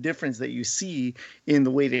that's the difference that you see in the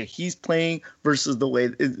way that he's playing versus the way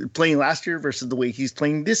playing last year versus the way he's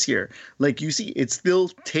playing this year. Like you see, it still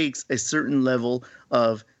takes a certain level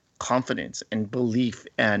of confidence and belief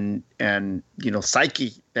and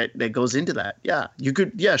psyche that goes into that. Yeah, you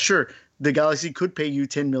could. Yeah, sure. The Galaxy could pay you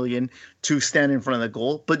 $10 million to stand in front of the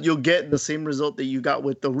goal, but you'll get the same result that you got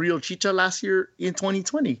with the real Chicha last year in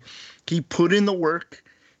 2020. He put in the work.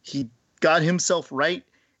 He got himself right.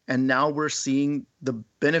 And now we're seeing the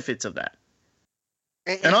benefits of that.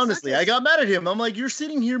 And honestly, I got mad at him. I'm like, you're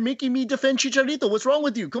sitting here making me defend Chicharito. What's wrong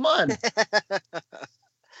with you? Come on.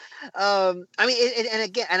 I mean, and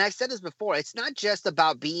again, and I've said this before, it's not just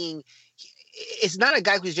about it's not a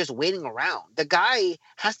guy who's just waiting around. The guy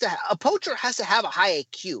a poacher has to have a high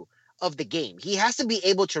IQ of the game. He has to be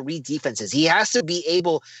able to read defenses. He has to be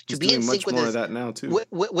able to be in sync with that now too.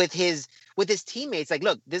 With his teammates. Like,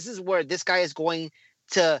 look, this is where this guy is going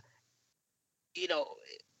to,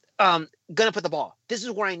 gonna put the ball. This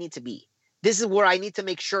is where I need to be. This is where I need to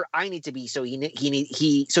make sure I need to be so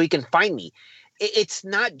he can find me. It's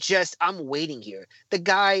not just I'm waiting here. The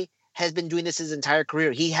guy has been doing this his entire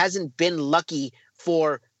career. He hasn't been lucky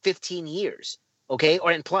for 15 years, okay,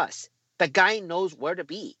 or in plus. The guy knows where to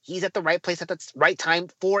be. He's at the right place at the right time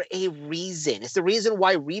for a reason. It's the reason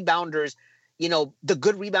why rebounders, the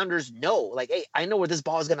good rebounders know, like, hey, I know where this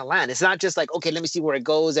ball is going to land. It's not just like, okay, let me see where it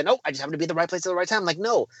goes. And, I just happen to be at the right place at the right time. Like,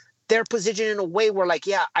 no, they're positioned in a way where, like,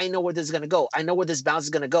 yeah, I know where this is going to go. I know where this bounce is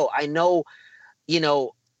going to go. I know,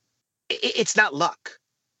 it's not luck.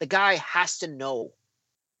 The guy has to know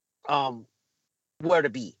where to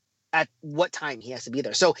be at what time he has to be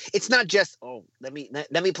there. So it's not just, let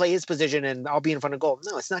me play his position and I'll be in front of goal.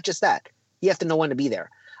 No, it's not just that. You have to know when to be there.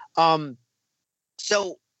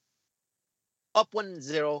 So up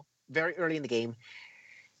 1-0 very early in the game.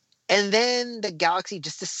 And then the Galaxy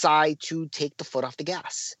just decide to take the foot off the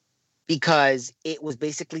gas because it was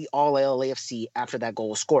basically all LAFC after that goal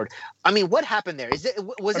was scored. I mean, what happened there?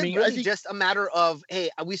 Was it really just a matter of, hey,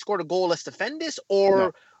 we scored a goal, let's defend this?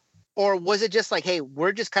 Or was it just like, hey,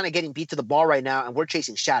 we're just kind of getting beat to the ball right now and we're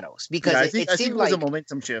chasing shadows? Because I think it was a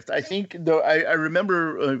momentum shift. I think, though, I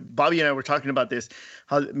remember Bobby and I were talking about this,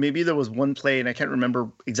 how maybe there was one play, and I can't remember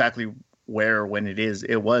exactly where or when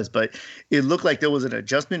it was, but it looked like there was an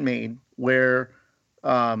adjustment made where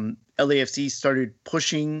LAFC started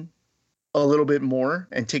pushing a little bit more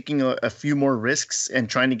and taking a few more risks and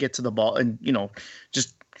trying to get to the ball and,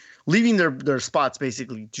 just leaving their spots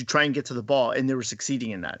basically to try and get to the ball, and they were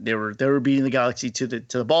succeeding in that. They were beating the Galaxy to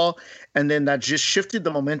the ball, and then that just shifted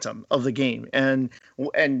the momentum of the game. And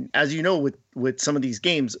as you know, with some of these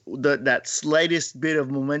games, that slightest bit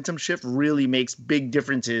of momentum shift really makes big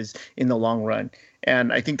differences in the long run.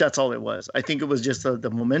 And I think that's all it was. I think it was just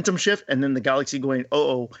the momentum shift, and then the Galaxy going,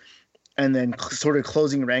 and then sort of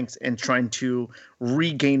closing ranks and trying to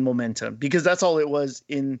regain momentum, because that's all it was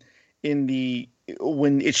in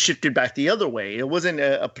when it shifted back the other way. It wasn't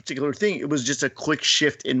a particular thing. It was just a quick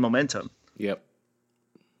shift in momentum. Yep.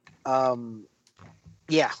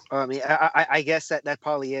 Yeah. I mean, I guess that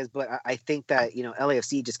probably is, but I think that,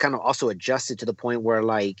 LAFC just kind of also adjusted to the point where,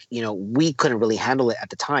 like, we couldn't really handle it at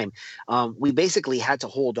the time. We basically had to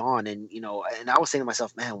hold on, and I was saying to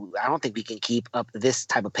myself, man, I don't think we can keep up this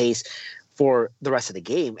type of pace for the rest of the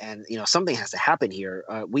game. And, something has to happen here.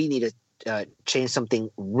 We need to change something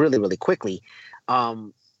really, really quickly.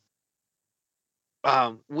 We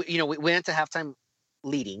went into halftime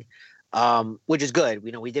leading, which is good.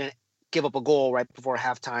 We didn't give up a goal right before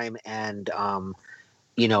halftime, and kind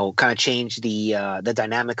of change the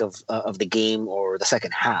dynamic of the game or the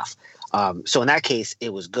second half. So in that case,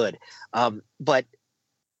 it was good. But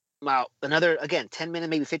another, again, 10 minutes,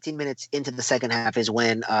 maybe 15 minutes into the second half is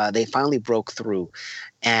when they finally broke through,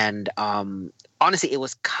 and honestly, it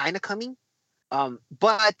was kind of coming.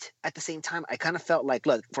 But at the same time, I kind of felt like,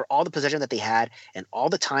 look, for all the possession that they had and all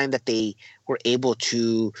the time that they were able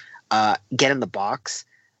to get in the box,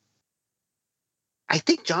 I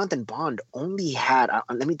think Jonathan Bond only had,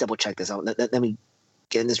 let me double check this out. Let me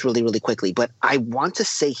get in this really, really quickly. But I want to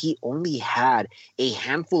say he only had a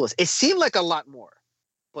handful of, it seemed like a lot more,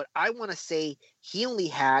 but I want to say he only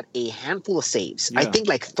had a handful of saves. Yeah, I think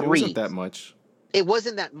like 3. It wasn't that much. It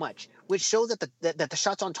wasn't that much, which shows that the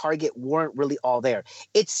shots on target weren't really all there.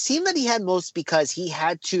 It seemed that he had most because he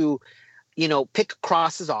had to, pick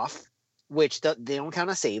crosses off, which they don't count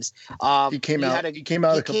as saves. He came out a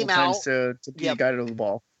couple times to be guided on the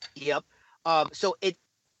ball. Yep. So it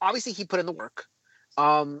obviously he put in the work.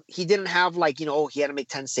 He didn't have he had to make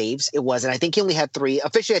 10 saves. It wasn't. I think he only had 3.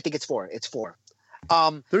 Officially, I think it's 4. It's 4.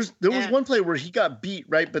 There was one play where he got beat,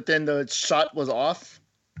 right? But then the shot was off.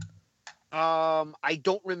 I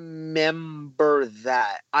don't remember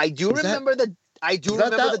that. I do remember the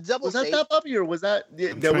double was save. Was that Bobby, or was that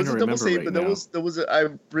there was a double save? Right, but there was I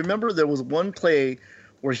remember there was one play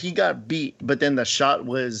where he got beat, but then the shot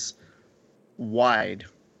was wide.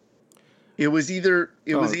 It was either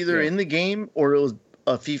in the game or it was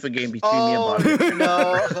a FIFA game between me and Bobby.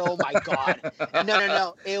 No! Oh my God!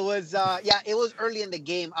 No! It was it was early in the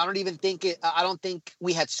game. I don't think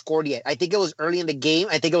we had scored yet. I think it was early in the game.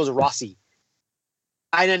 I think it was Rossi.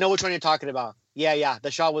 I know which one you're talking about. Yeah. The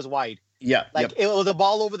shot was wide. Yeah, it was a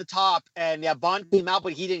ball over the top, and Bond came out,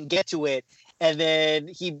 but he didn't get to it. And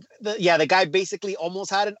then the guy basically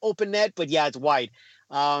almost had an open net, but it's wide.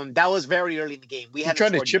 That was very early in the game. He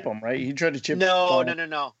tried to chip him, right? He tried to chip. No.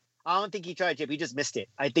 I don't think he tried to chip. He just missed it.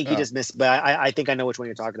 I think he just missed. But I think I know which one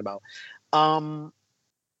you're talking about.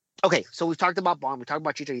 Okay, so we've talked about Bond. We talked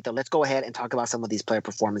about Chicharito. Let's go ahead and talk about some of these player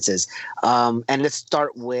performances. And let's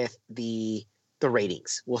start with the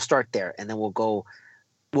ratings. We'll start there, and then we'll go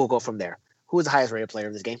from there. Who is the highest rated player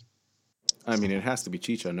in this game? I mean, it has to be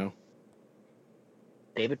Chicha, no?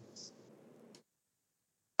 David?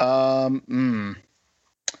 I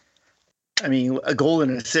mean, a goal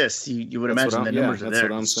and an assist. You would imagine the numbers are there.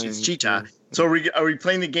 What I'm saying. It's Chicha. So are we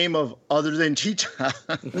playing the game of other than Chicha?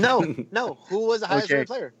 No. Who was the highest rated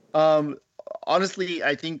player? Honestly,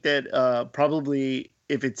 I think that probably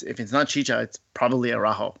if it's not Chicha, it's probably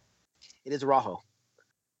Araujo. It is Araujo.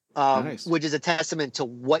 Nice. Which is a testament to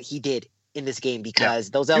what he did in this game, because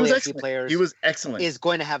those LAFC players, he was excellent, is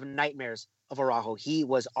going to have nightmares of Araujo. He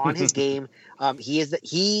was on his game.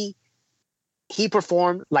 He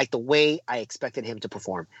performed like the way I expected him to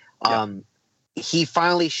perform. He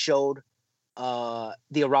finally showed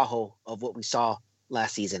the Araujo of what we saw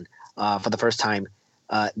last season for the first time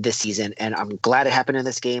this season, and I'm glad it happened in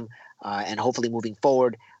this game. And hopefully moving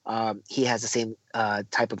forward, he has the same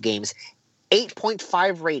type of games.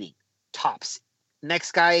 8.5 rating, tops.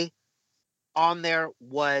 Next guy on there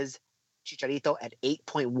was Chicharito at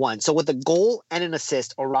 8.1. So with a goal and an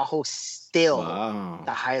assist, Araujo still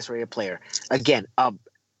the highest rated player. Again,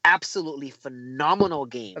 absolutely phenomenal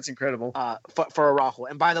game. That's incredible. For Araujo.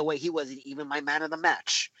 And by the way, he wasn't even my man of the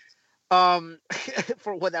match.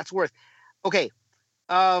 For what that's worth. Okay.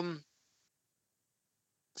 So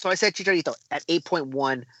I said Chicharito at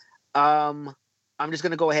 8.1. I'm just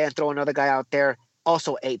going to go ahead and throw another guy out there.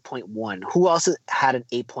 Also 8.1. Who else had an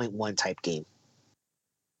 8.1 type game?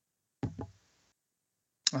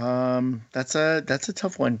 That's a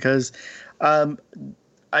tough one, because I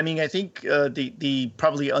mean, I think the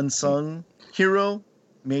probably unsung hero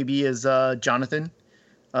maybe is Jonathan,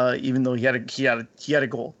 even though he had a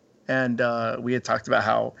goal, and we had talked about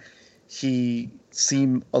how he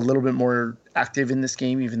seemed a little bit more active in this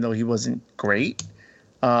game, even though he wasn't great.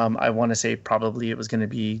 I want to say probably it was going to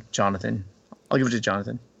be Jonathan. I'll give it to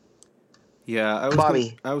Jonathan. Yeah,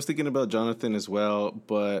 I was thinking about Jonathan as well,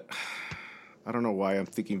 but I don't know why I'm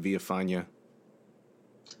thinking Villafana.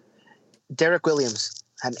 Derek Williams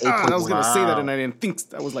had 8.1. I was going to say that, and I didn't think.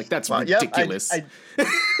 I was like, that's ridiculous.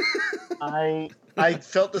 I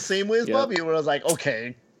felt the same way as Bobby, where I was like,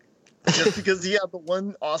 okay, just because he had the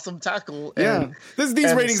one awesome tackle.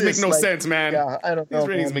 These ratings make no sense, man. Yeah, I don't know. These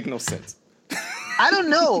ratings make no sense. I don't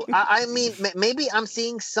know. I mean, maybe I'm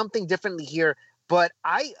seeing something differently here, but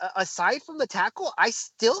aside from the tackle, I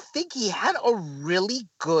still think he had a really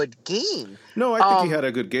good game. No, I think he had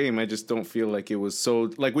a good game. I just don't feel like it was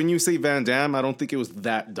so, like when you say Van Damme, I don't think it was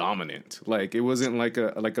that dominant. Like it wasn't like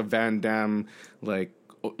a Van Damme like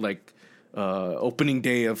opening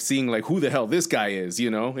day of seeing like who the hell this guy is,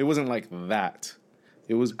 you know? It wasn't like that.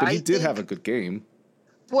 It was, but he did have a good game.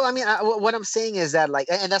 Well, I mean, what I'm saying is that, like,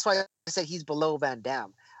 and that's why I said he's below Van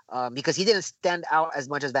Damme, because he didn't stand out as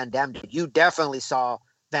much as Van Damme did. You definitely saw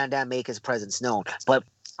Van Damme make his presence known, but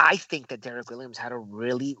I think that Derek Williams had a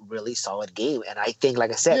really, really solid game, and I think,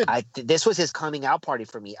 like I said, this was his coming out party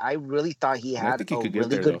for me. I really thought he had a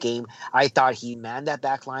really good game. I thought he manned that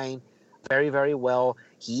back line very, very well.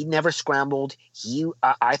 He never scrambled.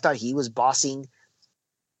 I thought he was bossing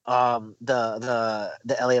the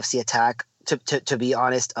LAFC attack. To be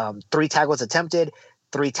honest, 3 tackles attempted,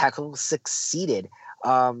 3 tackles succeeded.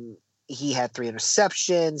 He had 3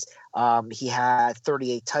 interceptions. He had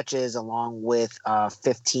 38 touches along with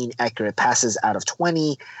 15 accurate passes out of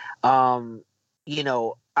 20. I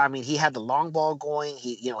mean, he had the long ball going.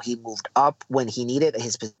 He moved up when he needed.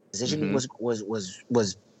 His positioning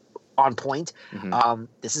was on point. Mm-hmm.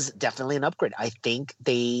 This is definitely an upgrade. I think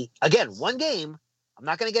again, one game. I'm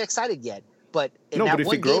not going to get excited yet, but in that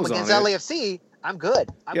one game against LAFC, I'm good.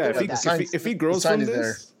 I'm good with that. If he grows from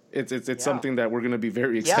this, it's something that we're going to be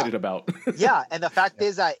very excited about. Yeah, and the fact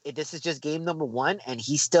is that this is just game number 1, and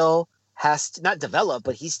he still has to not develop,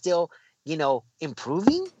 but he's still,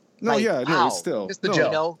 improving. No, it's still. It's the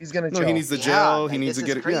gel. He's going to gel. No, he needs the gel. He needs to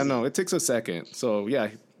get it. Yeah, no, it takes a second. So, yeah,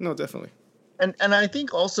 no, definitely. And I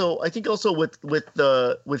think also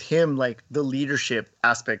with him, like the leadership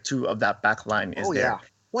aspect too of that back line is there.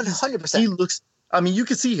 100%. He looks. I mean, you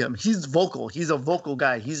can see him. He's vocal. He's a vocal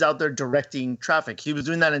guy. He's out there directing traffic. He was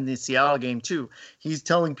doing that in the Seattle game too. He's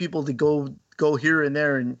telling people to go here and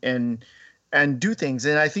there and do things.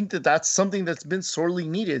 And I think that's something that's been sorely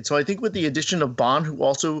needed. So I think with the addition of Bond, who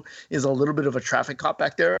also is a little bit of a traffic cop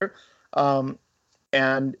back there,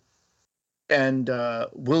 and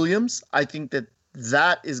Williams, I think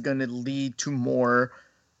that is going to lead to more,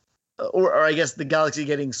 or I guess the Galaxy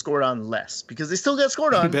getting scored on less, because they still get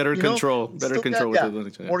scored on. Better control.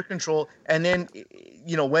 More control. And then,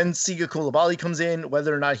 when Siga Koulibaly comes in,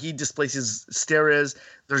 whether or not he displaces Steres,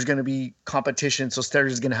 there's going to be competition. So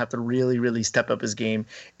Steres is going to have to really, really step up his game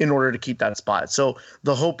in order to keep that spot. So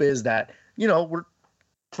the hope is that, we're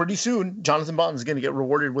pretty soon, Jonathan Bond is going to get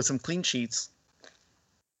rewarded with some clean sheets.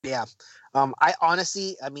 Yeah.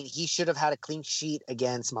 He should have had a clean sheet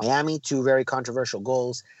against Miami, 2 very controversial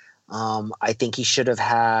goals. I think he should have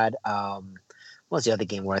had, what was the other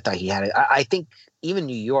game where I thought he had it? I think even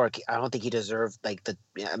New York, I don't think he deserved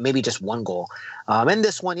maybe just 1 goal. And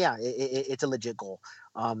this one, it's a legit goal.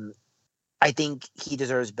 I think he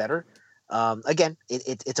deserves better. Again,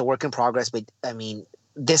 it's a work in progress, but I mean,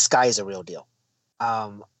 this guy is a real deal.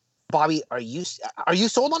 Bobby, are you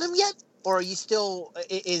sold on him yet? Or are you still,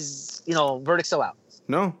 verdict still out?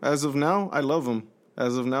 No, as of now, I love him.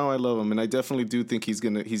 And I definitely do think he's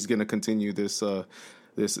gonna continue this. Man,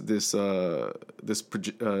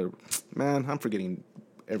 I'm forgetting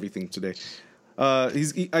everything today. I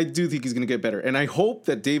do think he's gonna get better, and I hope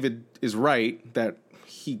that David is right. That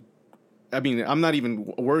I'm not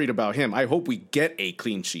even worried about him. I hope we get a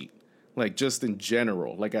clean sheet. Like, just in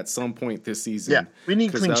general, like at some point this season. Yeah, we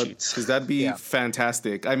need clean sheets. Because that'd be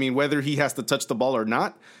fantastic. I mean, whether he has to touch the ball or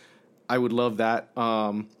not, I would love that.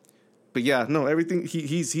 But yeah, no, everything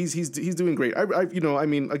he's doing great. I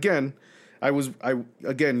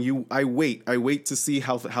wait to see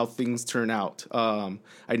how things turn out.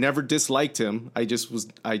 I never disliked him. I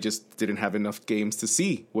just didn't have enough games to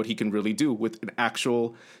see what he can really do with an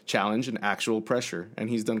actual challenge and actual pressure. And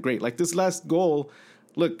he's done great. Like this last goal.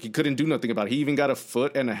 Look, he couldn't do nothing about it. He even got a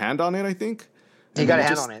foot and a hand on it, I think. He got a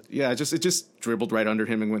hand on it. Yeah, it just dribbled right under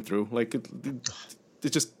him and went through. Like he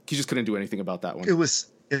just couldn't do anything about that one. It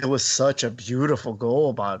was such a beautiful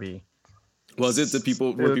goal, Bobby. Was it?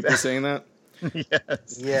 Were people saying that?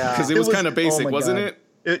 Yes. Yeah. Because it was kind of basic, wasn't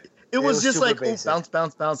it? It was just like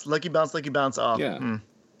bounce, lucky bounce off. Yeah.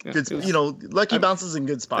 Yeah. Good, lucky bounces in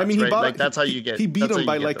good spots. I mean, right? Like that's how you get. He beat him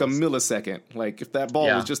by like a millisecond. Like if that ball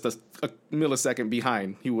was just a millisecond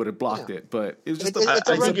behind, he would have blocked it. But it was just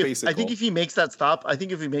a basic. I think if he makes that stop,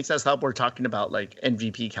 we're talking about like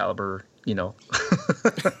MVP caliber,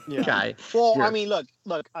 guy. Well, here. I mean, look.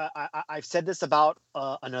 I've said this about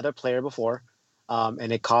another player before,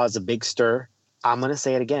 and it caused a big stir. I'm gonna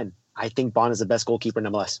say it again. I think Bond is the best goalkeeper in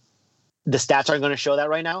MLS. The stats aren't going to show that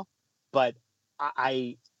right now, but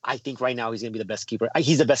I think right now he's going to be the best keeper.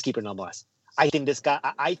 He's the best keeper in MLS. I think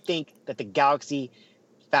that the Galaxy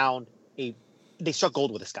they struck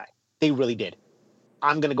gold with this guy. They really did.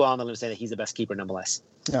 I'm going to go out on the limb and say that he's the best keeper in MLS.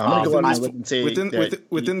 No, I'm going to go on the limb and say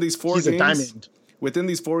within these 4 games, he's a diamond. Within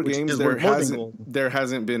these 4 games, there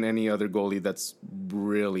hasn't been any other goalie that's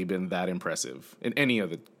really been that impressive in any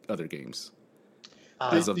other games.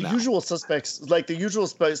 The usual suspects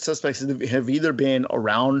have either been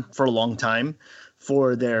around for a long time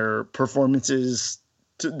for their performances,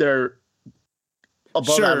 their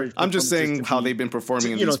above average. I'm just saying how they've been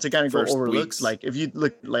performing. To kind of go overlooked. Weeks. Like if you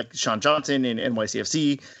look like Sean Johnson in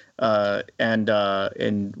NYCFC,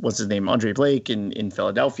 and what's his name, Andre Blake in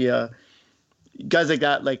Philadelphia, guys like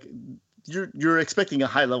that. Like you're expecting a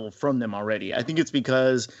high level from them already. I think it's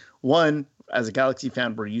because one, as a Galaxy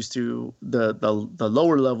fan, we're used to the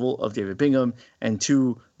lower level of David Bingham, and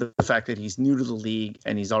 2, the fact that he's new to the league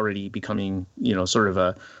and he's already becoming, sort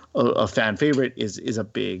of a fan favorite is a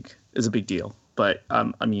big deal. But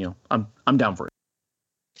I'm down for it.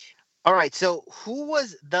 All right. So who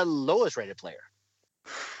was the lowest rated player?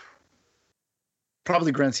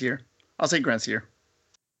 Probably Grandsir. I'll say Grandsir.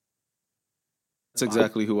 That's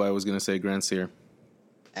exactly who I was going to say, Grandsir.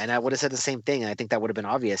 And I would have said the same thing. And I think that would have been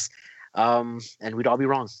obvious. And we'd all be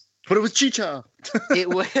wrong. But it was Chicha. It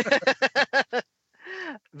was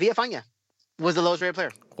Villafaña was the lowest rated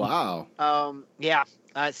player. Wow.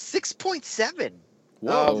 6.7.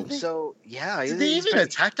 Whoa. So yeah, did they even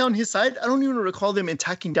attack down his side? I don't even recall them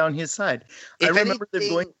attacking down his side. I remember them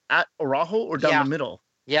going at Araujo or down the middle.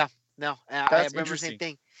 Yeah, no, I remember the same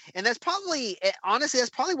thing. And that's probably, honestly, that's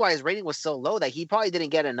probably why his rating was so low, that he probably didn't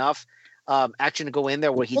get enough action to go in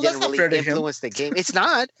there where he didn't really influence the game. It's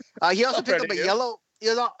not. He also picked up a yellow.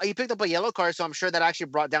 He picked up a yellow card, so I'm sure that actually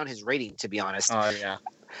brought down his rating, to be honest. Oh yeah.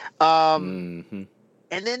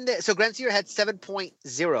 And then, so Grandsir had 7.0.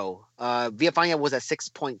 Villafaña was at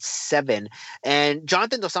 6.7. And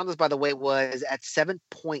Jonathan Dos Santos, by the way, was at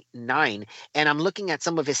 7.9. And I'm looking at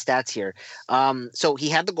some of his stats here. So he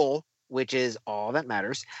had the goal, which is all that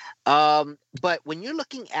matters. But when you're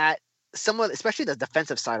looking at some of, especially the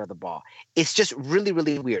defensive side of the ball, it's just really,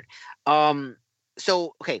 really weird.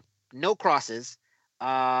 So, okay, no crosses.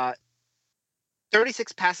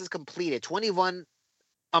 36 passes completed,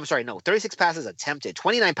 36 passes attempted,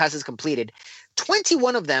 29 passes completed.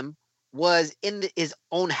 21 of them was in his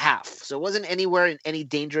own half. So it wasn't anywhere in any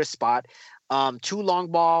dangerous spot. 2 long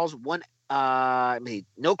balls,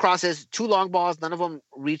 no crosses, 2 long balls. None of them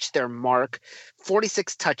reached their mark.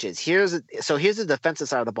 46 touches. Here's the defensive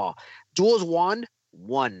side of the ball. Duels won,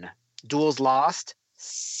 1. Duels lost,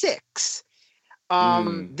 6.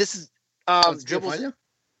 This is dribbles.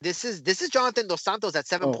 This is Jonathan Dos Santos at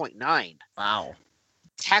 7.9. Wow.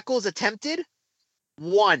 Tackles attempted,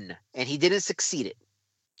 1, and he didn't succeed it.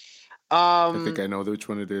 I think I know which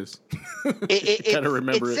one it is. I gotta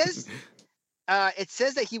remember it. It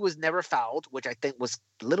says that he was never fouled, which I think was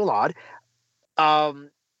a little odd.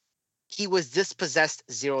 He was dispossessed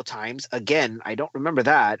 0 times. Again, I don't remember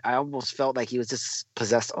that. I almost felt like he was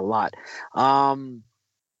dispossessed a lot. And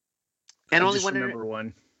only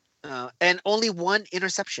one. And only 1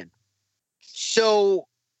 interception. So.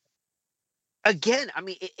 Again, I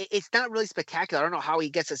mean, it's not really spectacular. I don't know how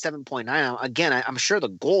he gets a 7.9. Again, I'm sure the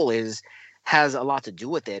goal has a lot to do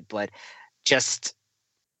with it, but just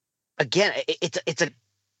again, it's a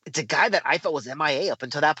guy that I thought was MIA up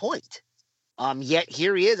until that point. Yet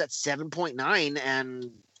here he is at 7.9,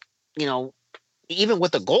 and even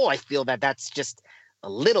with the goal, I feel that that's just a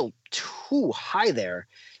little too high there.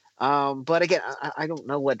 But again, I don't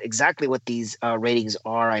know exactly what these ratings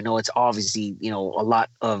are. I know it's obviously, a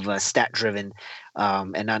lot of stat driven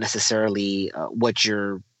and not necessarily what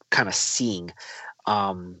you're kind of seeing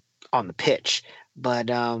on the pitch.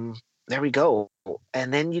 But there we go.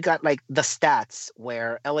 And then you got like the stats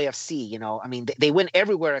where LAFC, I mean, they win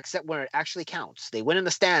everywhere except where it actually counts. They win in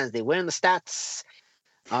the stands. They win in the stats.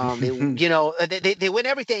 They win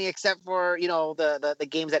everything except for the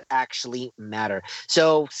games that actually matter.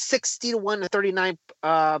 So 60-1 to 39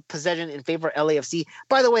 possession in favor of LAFC.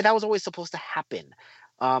 By the way, that was always supposed to happen.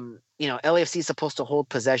 LAFC is supposed to hold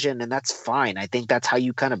possession, and that's fine. I think that's how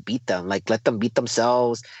you kind of beat them. Like, let them beat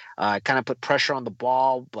themselves. Kind of put pressure on the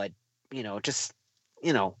ball, but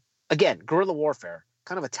again, guerrilla warfare.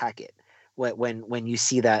 Kind of attack it when you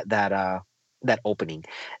see that opening.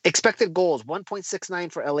 Expected goals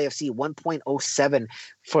 1.69 for LAFC, 1.07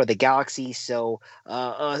 for the Galaxy. So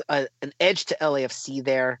an edge to LAFC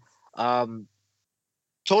there.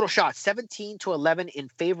 Total shots 17 to 11 in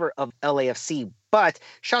favor of LAFC, but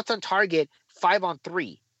shots on target 5 on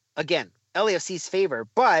 3. Again, LAFC's favor,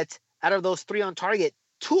 but out of those 3 on target,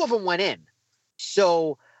 2 of them went in.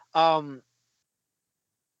 So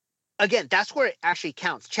again, that's where it actually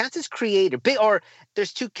counts. Chances created,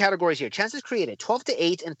 there's 2 categories here. Chances created, 12 to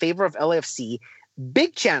 8 in favor of LAFC.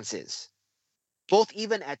 Big chances, both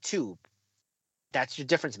even at 2. That's your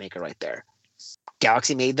difference maker right there.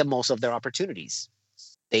 Galaxy made the most of their opportunities.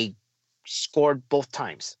 They scored both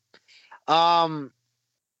times. What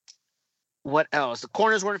else? The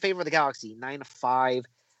corners were in favor of the Galaxy, 9 to 5.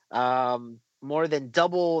 More than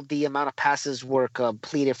double the amount of passes were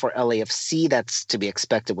completed for LAFC. That's to be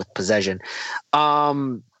expected with possession.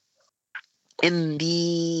 In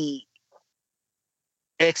the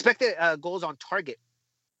expected goals on target,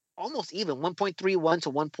 almost even, 1.31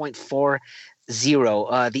 to 1.40.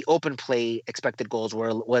 The open play expected goals were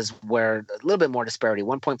a little bit more disparity,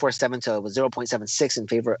 1.47 to 0.76 in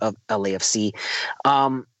favor of LAFC.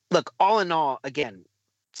 Look, all in all, again,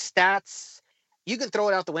 stats. You can throw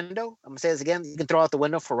it out the window. I'm going to say this again. You can throw out the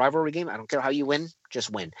window for rivalry game. I don't care how you win. Just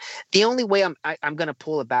win. The only way I'm going to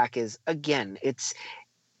pull it back is, again, it's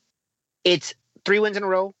 3 wins in a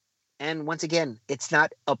row. And once again, it's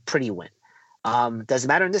not a pretty win. Doesn't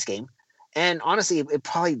matter in this game. And honestly, it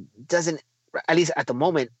probably doesn't at least at the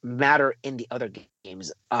moment, matter in the other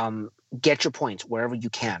games. Get your points wherever you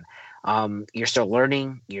can. You're still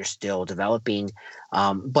learning, you're still developing,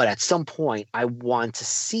 but at some point, I want to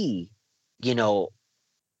see,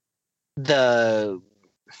 the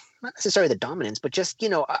not necessarily the dominance, but just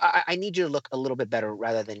I need you to look a little bit better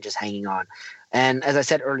rather than just hanging on. And as I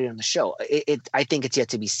said earlier in the show, I think it's yet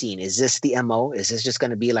to be seen. Is this the MO? Is this just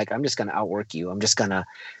going to be like, I'm just going to outwork you? I'm going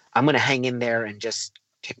to hang in there and just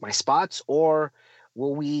take my spots, or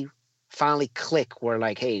will we finally click where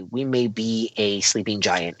like, hey, we may be a sleeping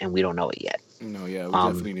giant and we don't know it yet? No, yeah, we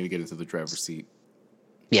definitely need to get into the driver's seat.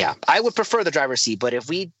 Yeah, I would prefer the driver's seat, but if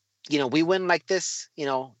we win like this,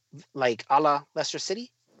 like a la Leicester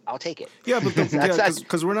City, I'll take it. Yeah, but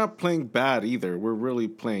because we're not playing bad either. We're really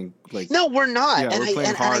playing like no, we're not. Yeah, we're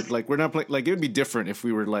playing hard. Like we're not playing like it would be different if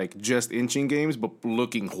we were like just inching games but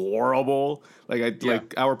looking horrible. Like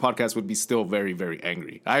our podcast would be still very, very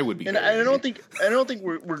angry. I would be. And I don't think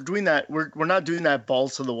we're doing that. We're not doing that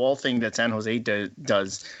balls to the wall thing that San Jose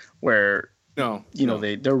does, where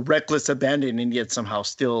they're reckless abandon and yet somehow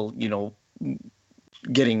still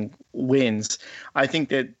getting wins. I think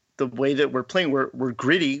that the way that we're playing, we're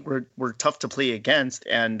gritty, we're tough to play against,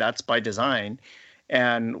 and that's by design.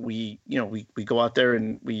 And we go out there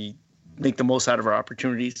and we make the most out of our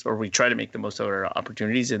opportunities, or we try to make the most of our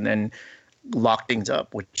opportunities, and then lock things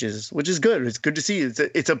up, which is good. It's good to see.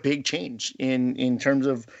 It's a big change in terms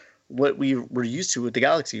of what we're used to with the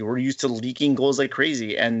Galaxy. We're used to leaking goals like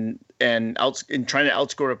crazy and trying to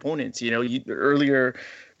outscore opponents. Earlier,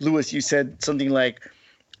 Lewis, you said something like,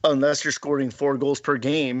 unless you're scoring 4 goals per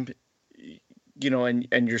game,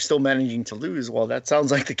 and you're still managing to lose. Well, that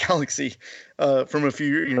sounds like the Galaxy from a few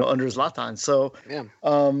years, under Zlatan. So, yeah.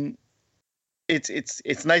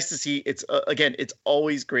 It's nice to see. It's again, it's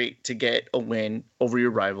always great to get a win over your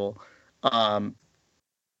rival. I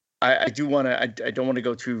don't want to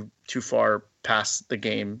go too far past the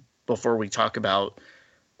game before we talk about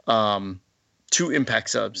 2 impact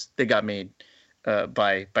subs that got made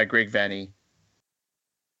by Greg Vanney.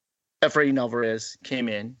 Efrain Alvarez came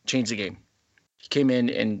in, changed the game. He came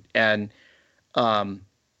in and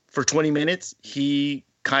for 20 minutes, he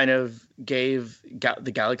kind of gave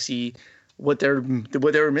the Galaxy what they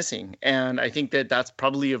were missing. And I think that that's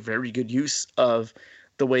probably a very good use of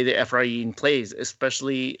the way that Efrain plays,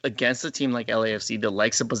 especially against a team like LAFC that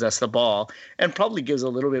likes to possess the ball and probably gives a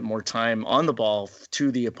little bit more time on the ball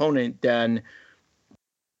to the opponent than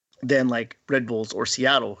like Red Bulls or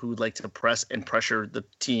Seattle, who would like to press and pressure the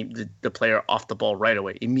team, the player off the ball right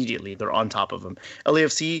away, immediately. They're on top of them.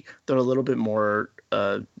 LAFC, they're a little bit more,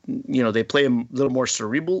 they play a little more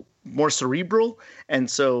cerebral, and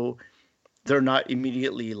so they're not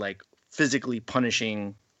immediately like physically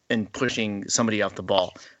punishing and pushing somebody off the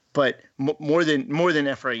ball. But more than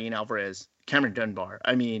Efrain Alvarez, Cameron Dunbar.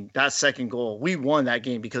 I mean, that second goal, we won that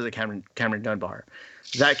game because of Cameron Dunbar.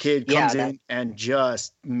 That kid comes in and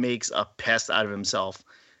just makes a pest out of himself.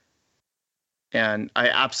 And I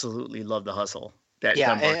absolutely love the hustle that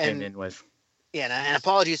Dunbar came in with. Yeah, and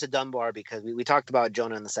apologies to Dunbar because we talked about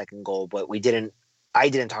Jonah in the second goal, but I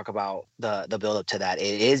didn't talk about the build up to that.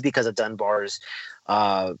 It is because of Dunbar's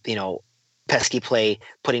pesky play,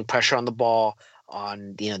 putting pressure on the ball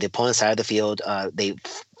on the opponent's side of the field. They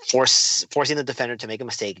forcing the defender to make a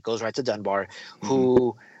mistake. It goes right to Dunbar,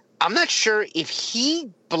 who I'm not sure if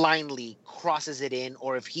he blindly crosses it in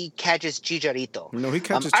or if he catches Chicharito. No, he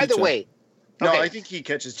catches either way. No, I think he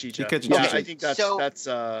catches Chicha. I think that's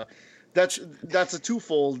a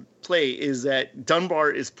twofold play. Is that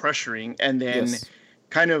Dunbar is pressuring and then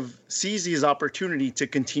kind of sees his opportunity to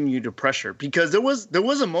continue to pressure, because there was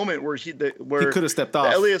a moment where he could have stepped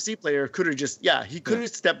off. The LAFC player could have have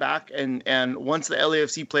stepped back and once the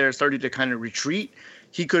LAFC player started to kind of retreat,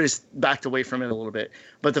 he could have backed away from it a little bit.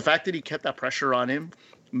 But the fact that he kept that pressure on him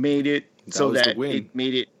made it so that it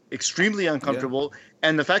made it extremely uncomfortable. Yeah.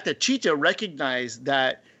 And the fact that Chicha recognized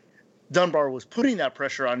that Dunbar was putting that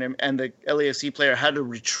pressure on him and the LAFC player had to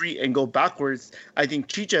retreat and go backwards, I think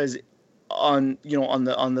Chicha is on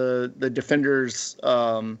the defender's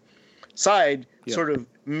side, sort of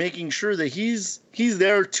making sure that he's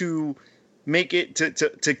there to make it to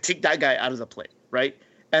take that guy out of the play, right?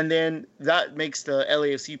 And then that makes the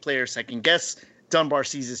LAFC player second guess. Dunbar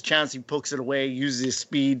sees his chance, he pokes it away, uses his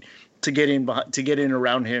speed to get in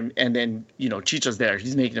around him, and then Chicha's there.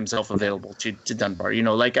 He's making himself available to Dunbar.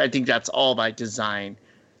 I think that's all by design.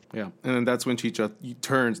 Yeah, and then that's when Chicha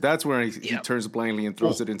turns. That's where he turns blindly and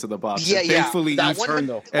throws it into the box. Yeah, thankfully, that turn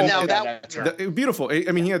though. Beautiful.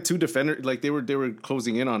 I mean, he had 2 defenders. Like they were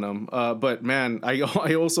closing in on him. But man,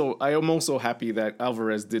 I'm also happy that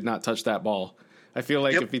Alvarez did not touch that ball, I feel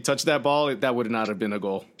like if he touched that ball, that would not have been a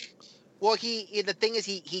goal. Well, the thing is,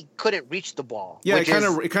 he couldn't reach the ball. Yeah, it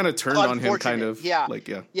kind of turned on him, kind of. Yeah,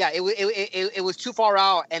 yeah. It was too far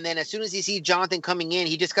out, and then as soon as he sees Jonathan coming in,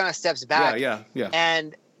 he just kind of steps back. Yeah.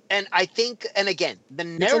 And I think, and again, the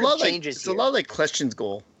narrative changes. It's a lot like Question's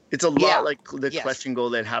goal. It's a lot like the Question goal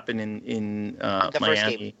that happened in the Miami.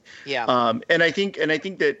 First game. Yeah. And I think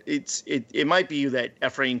that it might be that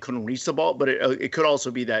Efrain couldn't reach the ball, but it could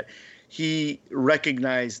also be that he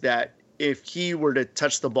recognized that if he were to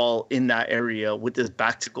touch the ball in that area with his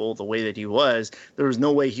back to goal the way that he was, there was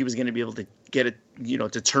no way he was going to be able to get it,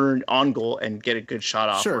 to turn on goal and get a good shot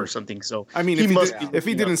off or something. So I mean, if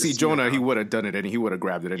he didn't see Jonah, he would have done it and he would have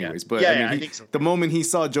grabbed it anyways. But I think so. The moment he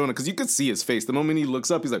saw Jonah, because you could see his face, the moment he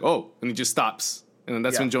looks up, he's like, oh, and he just stops, and then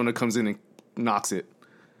that's when Jonah comes in and knocks it.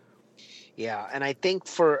 Yeah, and I think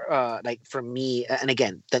for me, and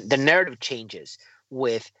again, the narrative changes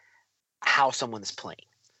with how someone's playing.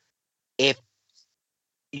 If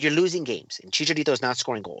you're losing games and Chicharito is not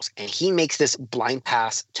scoring goals and he makes this blind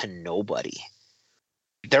pass to nobody,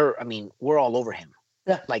 we're all over him.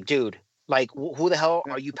 Yeah. Like, dude, who the hell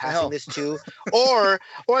are you passing this to? or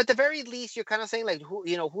at the very least, you're kind of saying like, who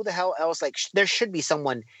the hell else? Like, there should be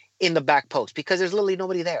someone in the back post because there's literally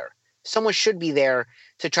nobody there. Someone should be there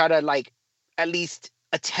to try to like at least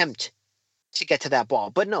attempt to get to that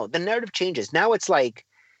ball. But no, the narrative changes. Now it's like,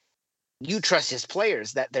 you trust his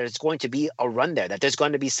players that there's going to be a run there, that there's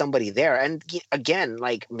going to be somebody there. And again,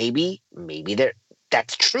 like maybe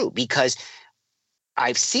that's true because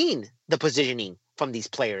I've seen the positioning from these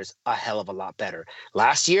players a hell of a lot better.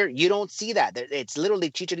 Last year, you don't see that. It's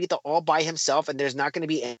literally Chicharito all by himself and there's not going to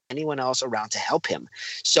be anyone else around to help him.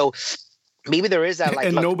 So maybe there is that, like,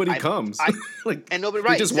 and nobody comes. And nobody,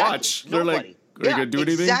 right? They just watch. They're like, are you gonna do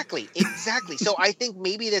anything? Exactly. So I think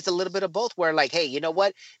maybe there's a little bit of both where like, hey, you know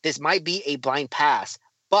what? This might be a blind pass,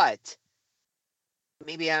 but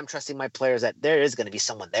maybe I'm trusting my players that there is going to be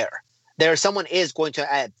someone there. Someone is going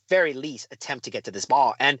to at very least attempt to get to this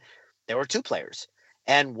ball. And there were two players.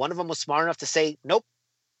 And one of them was smart enough to say, nope,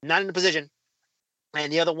 not in the position.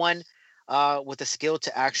 And the other one with the skill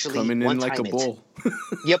to actually coming in like a bull.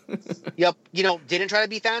 Yep. Didn't try to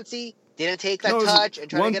be fancy. Didn't take that touch and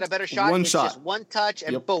try to get a better shot. It's just one touch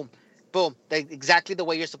and boom. Exactly the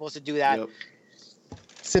way you're supposed to do that. Yep.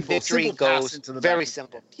 Victory goes very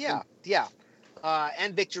simple. Yeah.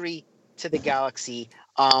 And victory to the Galaxy.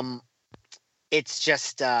 It's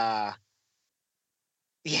just, I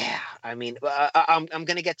mean, I'm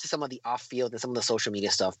going to get to some of the off-field and some of the social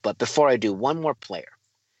media stuff. But before I do, one more player.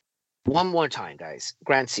 One more time, guys.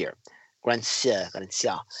 Grandsir.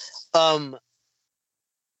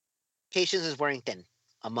 Patience is wearing thin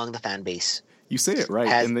among the fan base. You say it right,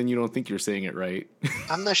 and then you don't think you're saying it right.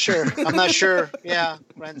 I'm not sure. Yeah.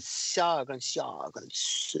 Grandsir.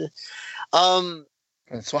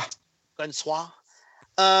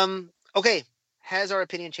 Okay. Has our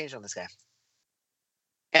opinion changed on this guy?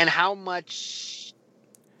 And how much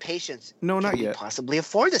patience not can yet. we possibly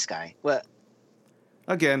afford this guy? What?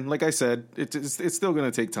 Again, like I said, it's still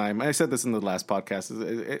going to take time. I said this in the last podcast.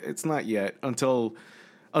 It's not yet until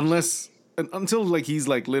like he's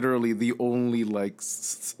like literally the only like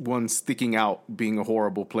one sticking out being a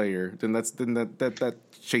horrible player. Then that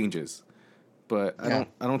changes. But I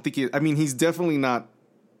don't think he's definitely not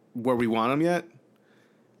where we want him yet.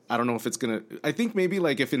 I don't know if it's gonna. I think maybe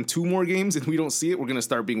like if in 2 more games and we don't see it, we're gonna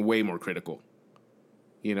start being way more critical.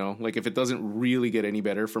 Like if it doesn't really get any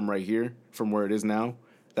better from right here, from where it is now,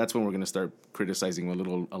 that's when we're gonna start criticizing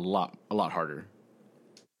a lot harder.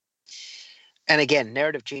 And again,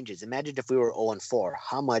 narrative changes. Imagine if we were 0-4,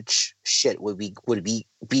 how much shit would we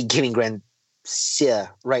be giving Grandsir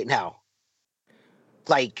right now?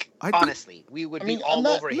 Like honestly, we would be all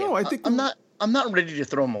over him. No, I think I'm not ready to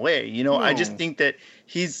throw him away. No. I just think that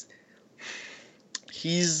he's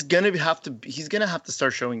gonna have to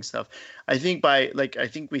start showing stuff. I think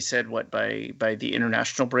we said by the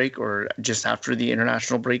international break or just after the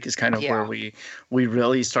international break is kind of where we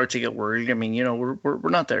really start to get worried. I mean, we're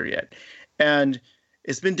not there yet, and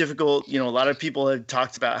it's been difficult. A lot of people have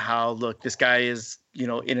talked about how this guy is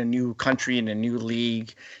in a new country, in a new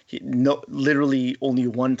league. Literally only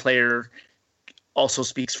one player also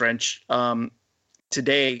speaks French.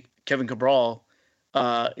 Today, Kevin Cabral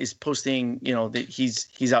is posting, that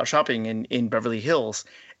he's out shopping in Beverly Hills.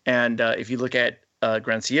 And if you look at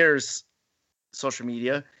Grandsir's social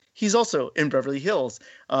media, he's also in Beverly Hills,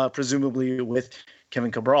 presumably with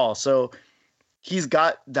Kevin Cabral. So he's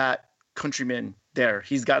got that countryman there.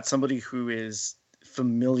 He's got somebody who is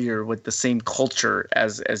familiar with the same culture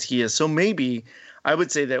as he is. So maybe I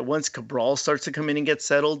would say that once Cabral starts to come in and get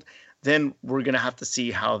settled, then we're going to have to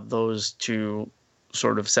see how those two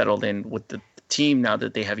sort of settled in with the team now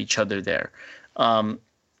that they have each other there. I'm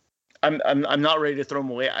not ready to throw him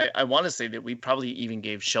away. I want to say that we probably even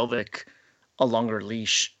gave Shelvik a longer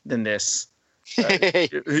leash than this.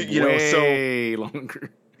 Way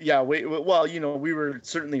longer. Yeah, well, we were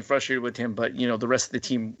certainly frustrated with him, but the rest of the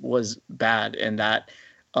team was bad, and that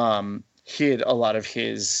hid a lot of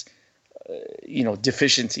his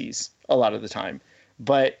deficiencies a lot of the time.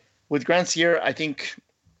 But with Grand Sierra, I think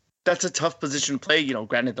that's a tough position to play.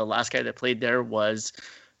 Granted, the last guy that played there was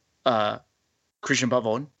Christian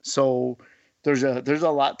Pavon, so there's a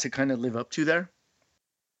lot to kind of live up to there.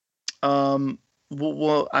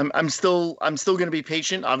 Well, I'm still going to be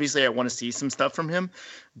patient. Obviously, I want to see some stuff from him,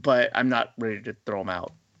 but I'm not ready to throw him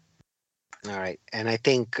out. All right, and I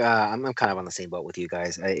think I'm kind of on the same boat with you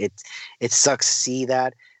guys. It sucks to see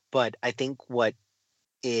that, but I think what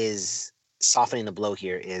is softening the blow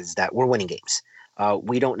here is that we're winning games.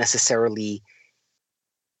 We don't necessarily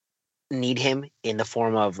need him in the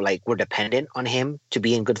form of like we're dependent on him to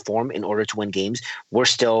be in good form in order to win games. We're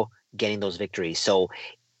still getting those victories. So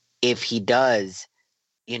if he does,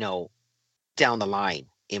 down the line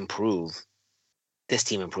improve, this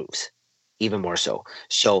team improves even more so.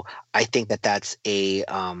 So I think that that's a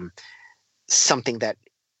something that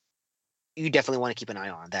you definitely want to keep an eye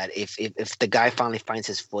on. That if the guy finally finds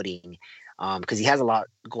his footing, because he has a lot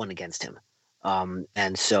going against him,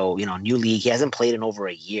 and so new league, he hasn't played in over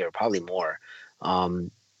a year, probably more.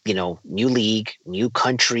 New league, new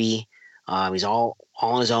country, he's all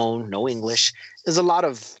on his own, no English. There's a lot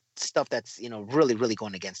of stuff that's really really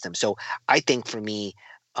going against him. So I think for me,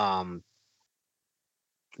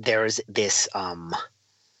 there's this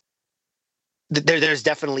there's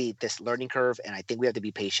definitely this learning curve, and I think we have to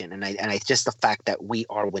be patient. And I just the fact that we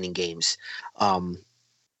are winning games,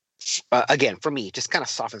 again for me, just kind of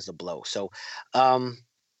softens the blow. So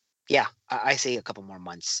yeah, I say a couple more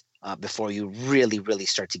months before you really really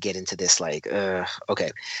start to get into this. Like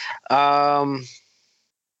okay,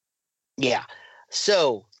 yeah.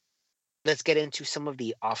 So let's get into some of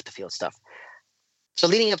the off the field stuff. So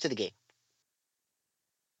leading up to the game,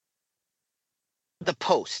 the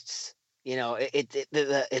posts,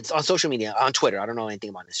 it's on social media, on Twitter. I don't know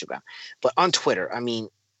anything about Instagram, but on Twitter, I mean,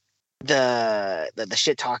 the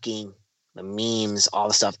shit talking, the memes, all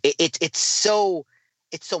the stuff. It's so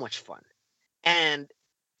much fun. And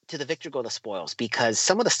to the victor go the spoils, because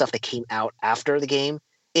some of the stuff that came out after the game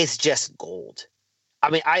is just gold. I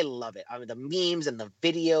mean, I love it. I mean, the memes and the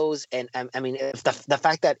videos, and I mean, if the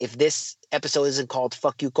fact that if this episode isn't called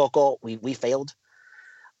 "Fuck You, Coco," we failed.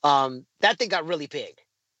 That thing got really big.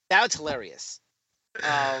 That was hilarious. You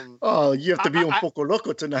have to be un poco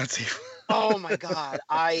loco to not see. Oh my god,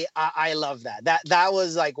 I love that. That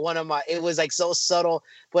was like one of my. It was like so subtle,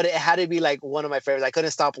 but it had to be like one of my favorites. I couldn't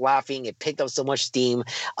stop laughing. It picked up so much steam.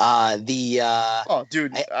 I'm sorry.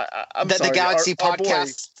 The Galaxy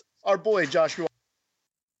podcast. Our boy Joshua.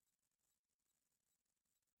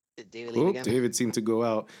 David seemed to go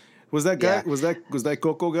out. Was that guy? Yeah. Was that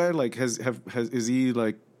Coco guy? Like, is he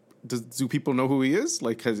like? Do people know who he is?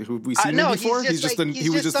 Like, have we seen him before? He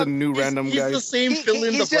was just a new random guy. He's the same fill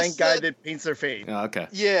in the blank guy that paints their face. Okay.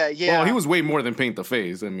 Yeah. Well, he was way more than paint the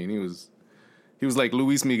face. I mean, he was like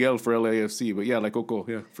Luis Miguel for LAFC. But yeah, like Coco,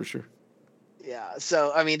 yeah, for sure. Yeah,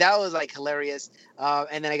 so I mean that was like hilarious,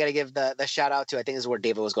 and then I got to give the shout out to, I think this is where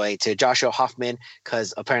David was going, to Joshua Hoffman,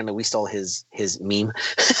 because apparently we stole his meme.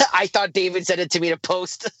 I thought David sent it to me to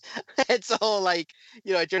post, and so like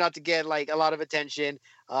it turned out to get like a lot of attention,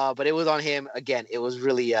 but it was on him again. It was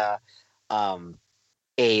really again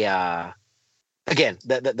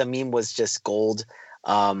the meme was just gold.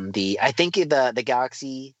 I think the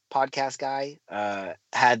Galaxy podcast guy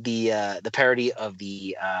had the parody of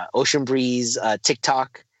the Ocean Breeze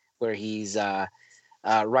TikTok where he's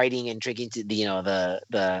writing and drinking to the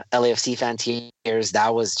LAFC fan tears.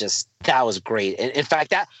 That was great. And in fact,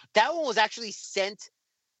 that one was actually sent.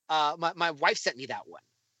 My wife sent me that one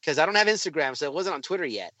because I don't have Instagram, so it wasn't on Twitter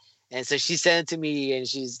yet. And so she sent it to me, and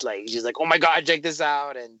she's like, "Oh my god, check this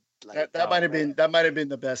out!" And like, that might have been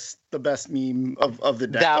the best meme of the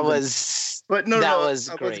day. That was, but no, was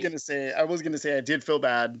I great. I was gonna say I did feel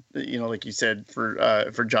bad, like you said,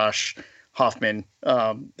 for Josh Hoffman.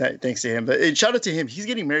 Thanks to him, but shout out to him. He's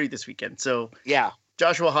getting married this weekend, so yeah,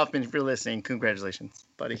 Joshua Hoffman, if you're listening, congratulations,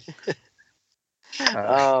 buddy.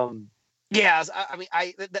 Yeah, I mean,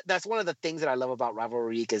 that's one of the things that I love about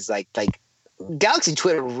Rivalry Week is like Galaxy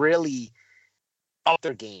Twitter really up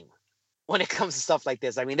their game when it comes to stuff like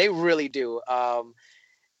this. I mean, they really do.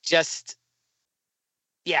 Just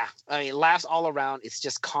yeah, I mean, laughs all around. It's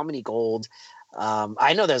just comedy gold.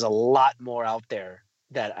 I know there's a lot more out there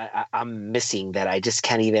that I'm missing that I just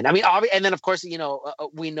can't even. I mean, and then of course,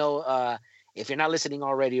 we know if you're not listening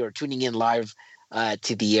already or tuning in live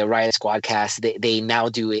to the Riot Squadcast, they now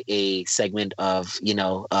do a segment of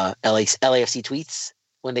LAFC tweets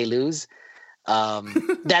when they lose.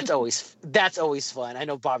 That's always fun. I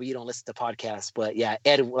know, Bobby, you don't listen to podcasts, but yeah,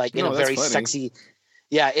 Ed, like in a very sexy.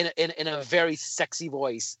 Yeah, in a very sexy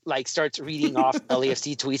voice, like starts reading off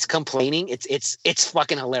LAFC tweets complaining. It's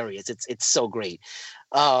fucking hilarious. It's so great.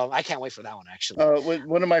 I can't wait for that one, actually.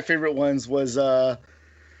 One of my favorite ones was our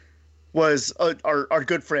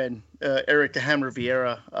good friend Eric Hammer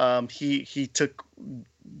Vieira. He took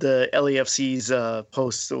the LAFC's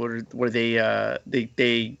posts where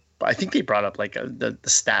they I think they brought up like the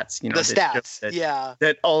stats, the stats,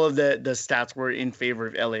 that all of the stats were in favor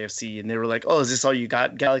of LAFC, and they were like, "Oh, is this all you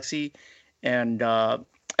got, Galaxy?" And the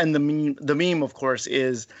meme, of course,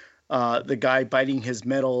 is the guy biting his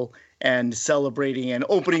medal and celebrating and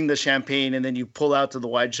opening the champagne, and then you pull out to the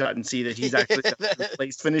wide shot and see that he's actually the third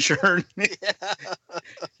place finisher.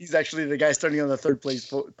 He's actually the guy starting on the third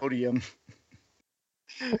place podium.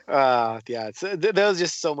 Yeah, there's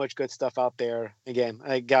just so much good stuff out there. Again,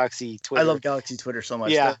 Galaxy Twitter. I love Galaxy Twitter so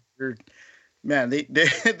much. Yeah, man,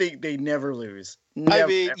 they never lose. Never, I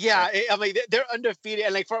mean, they're undefeated,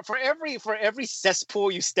 and like for every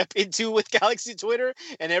cesspool you step into with Galaxy Twitter,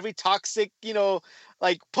 and every toxic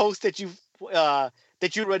like post that you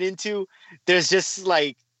run into, there's just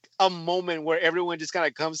like a moment where everyone just kind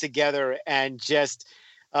of comes together and just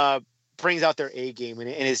brings out their A game, and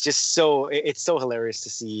it's just so hilarious to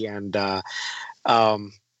see. And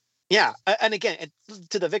and again,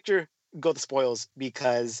 to the victor go the spoils,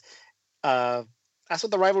 because that's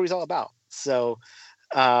what the rivalry is all about. So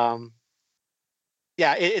it's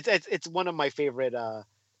one of my favorite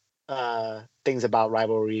things about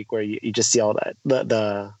rivalry, where you just see all that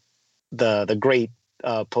the great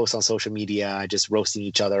posts on social media, just roasting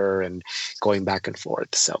each other and going back and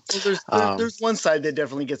forth. So there's one side that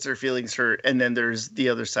definitely gets their feelings hurt, and then there's the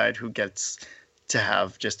other side who gets to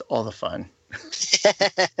have just all the fun.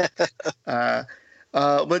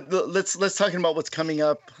 But let's talking about what's coming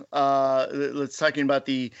up. Let's talking about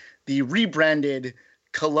the rebranded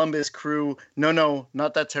Columbus Crew. No,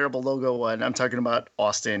 not that terrible logo one. I'm talking about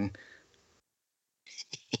Austin.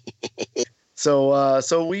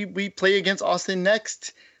 So we play against Austin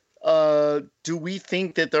next. Do we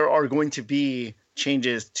think that there are going to be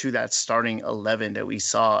changes to that starting 11 that we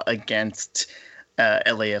saw against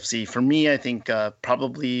LAFC? For me, I think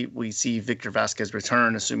probably we see Victor Vasquez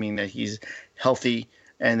return, assuming that he's healthy.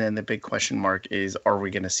 And then the big question mark is, are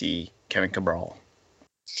we going to see Kevin Cabral?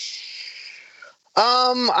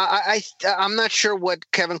 I'm not sure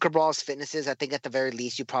what Kevin Cabral's fitness is. I think at the very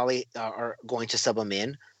least you probably are going to sub him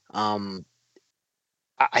in.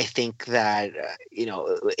 I think that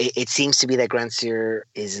it seems to be that Grandsir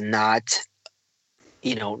is not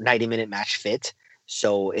 90-minute match fit.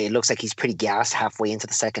 So it looks like he's pretty gassed halfway into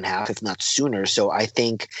the second half, if not sooner. So I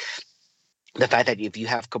think the fact that if you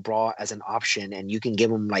have Cabral as an option and you can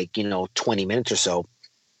give him 20 minutes or so,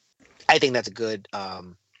 I think that's a good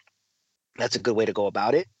way to go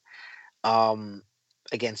about it.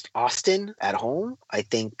 Against Austin at home, I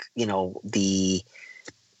think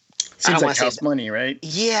seems like house money, right?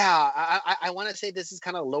 Yeah, I want to say this is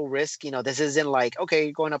kind of low risk. This isn't like, okay,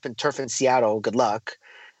 you're going up in turf in Seattle, good luck.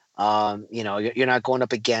 You're not going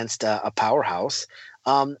up against a powerhouse.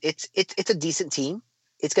 It's a decent team.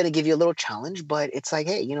 It's going to give you a little challenge, but it's like,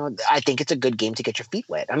 hey, I think it's a good game to get your feet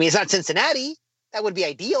wet. I mean, it's not Cincinnati. That would be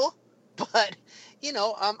ideal, but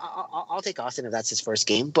I'll take Austin if that's his first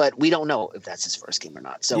game, but we don't know if that's his first game or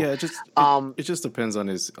not. So yeah, it just depends on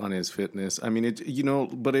his fitness. I mean,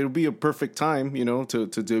 but it'll be a perfect time, to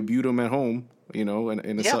debut him at home, in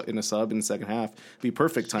a sub in the second half. It'd be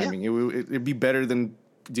perfect timing. Yeah. It'd be better than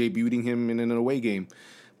debuting him in an away game.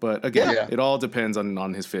 But again, it all depends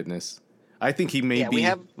on his fitness. I think he may be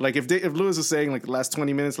like if Lewis is saying like the last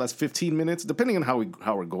 20 minutes, last 15 minutes, depending on how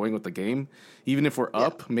we're going with the game, even if we're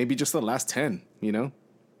up, maybe just the last 10, Yeah.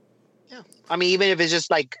 I mean, even if it's just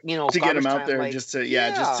like, to get him out there, just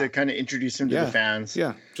to kind of introduce him to the fans.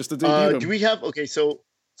 Yeah. Just to debut him. Do we have,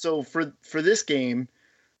 so for this game,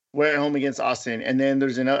 we're at home against Austin, and then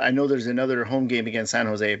there's another home game against San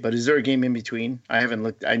Jose, but is there a game in between? I haven't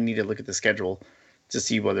looked. I need to look at the schedule to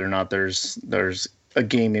see whether or not there's a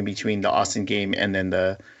game in between the Austin game and then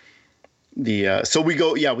the so we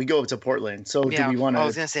go up to Portland. So do we want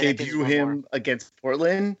to debut him against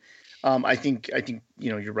Portland? I think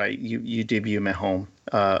you're right. You debut him at home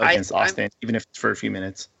against Austin, even if it's for a few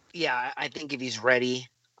minutes. Yeah, I think if he's ready,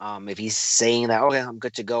 if he's saying that, okay, I'm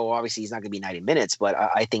good to go. Obviously, he's not going to be 90 minutes, but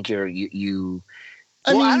I think you.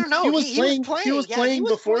 I Well, I mean, don't know. he was He was playing. He playing. was Yeah, he playing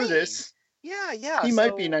was before playing. this. Yeah, yeah. He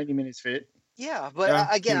might be So 90 minutes fit. yeah, but Yeah,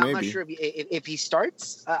 he again, I'm may not be. sure if he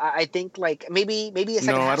starts. I think like maybe a second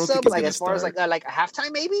No, I half don't think sub. he's Like gonna as far as start. like a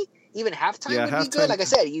halftime, maybe even halftime Yeah, would be good. halftime. Like I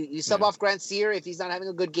said, you sub Yeah, off Grant Sear if he's not having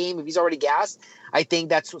a good game. If he's already gassed, I think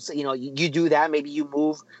that's you do that. Maybe you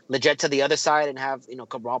move Leggett to the other side and have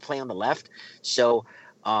Cabral play on the left. So,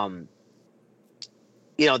 um,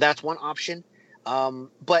 that's one option.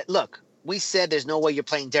 But look, we said there's no way you're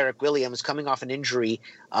playing Derek Williams coming off an injury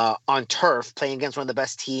on turf, playing against one of the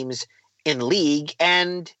best teams in league,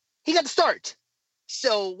 and he got the start.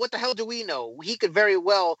 So what the hell do we know? He could very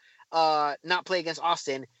well not play against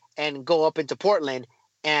Austin and go up into Portland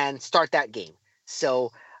and start that game.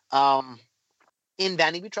 So in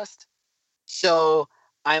Vandy we trust. So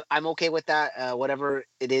I'm okay with that. Whatever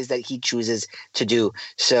it is that he chooses to do.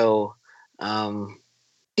 So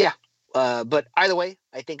yeah. But either way,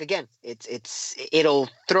 I think again, it'll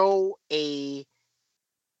throw a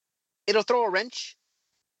wrench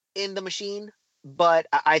in the machine. But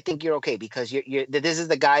I think you're okay because this is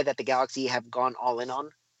the guy that the Galaxy have gone all in on.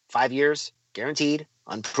 5 years guaranteed,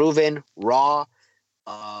 unproven, raw.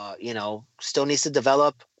 Still needs to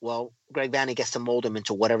develop. Well, Greg Vanney gets to mold him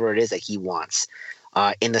into whatever it is that he wants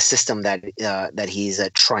in the system that he's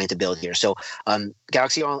trying to build here. So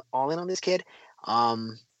Galaxy are all in on this kid.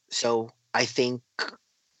 So I think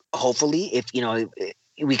hopefully if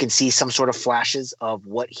we can see some sort of flashes of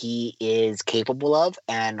what he is capable of,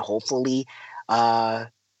 and hopefully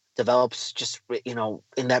develops just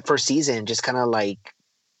in that first season, just kind of like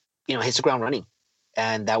hits the ground running,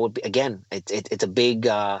 and that would be again it's a big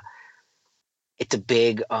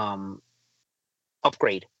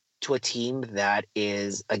upgrade to a team that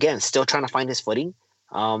is again still trying to find his footing,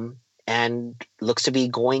 and looks to be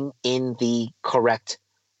going in the correct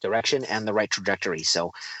direction and the right trajectory.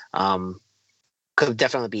 So could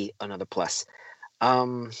definitely be another plus.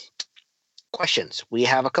 Questions. We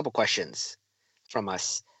have a couple questions from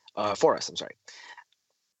us, for us. I'm sorry.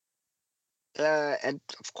 And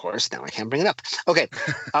of course, now I can't bring it up. Okay.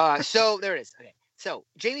 So there it is. Okay. So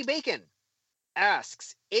Jamie Bacon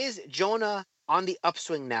asks, is Jonah on the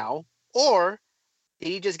upswing now, or did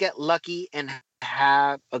he just get lucky and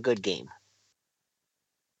have a good game?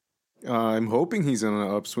 I'm hoping he's on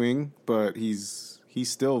an upswing, but he's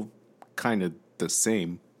still kind of the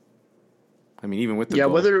same. I mean, even with the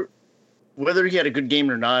goal. whether he had a good game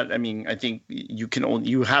or not, I mean, I think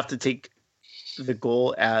you have to take the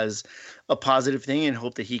goal as a positive thing and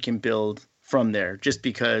hope that he can build from there. Just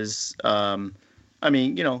because, I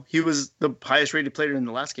mean, he was the highest rated player in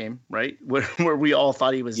the last game, right? Where we all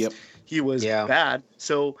thought he was bad.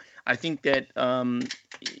 So I think that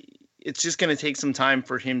it's just going to take some time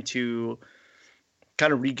for him to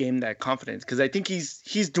kind of regain that confidence, because I think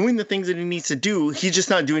he's doing the things that he needs to do. He's just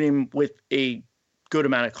not doing them with a good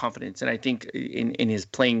amount of confidence, and I think in his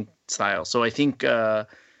playing style. So I think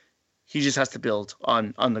he just has to build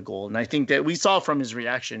on the goal, and I think that we saw from his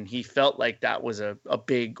reaction, he felt like that was a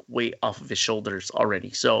big weight off of his shoulders already.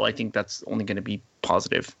 So I think that's only going to be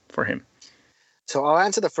positive for him. So I'll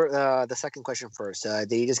answer the second question first.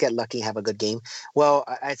 Did he just get lucky, have a good game? Well,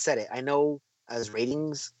 I said it. I know as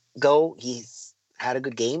ratings go, he's had a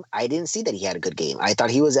good game. I didn't see that he had a good game. I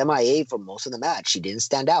thought he was MIA for most of the match. He didn't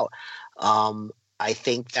stand out. I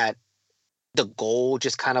think that the goal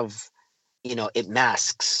just kind of, it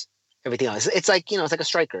masks everything else. It's like, it's like a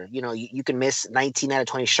striker. You can miss 19 out of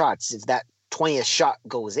 20 shots. If that 20th shot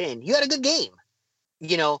goes in, you had a good game.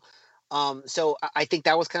 So I think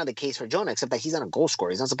that was kind of the case for Jonah, except that he's not a goal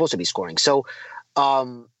scorer. He's not supposed to be scoring. So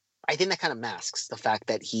I think that kind of masks the fact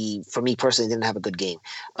that he, for me personally, didn't have a good game.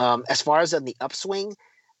 As far as on the upswing,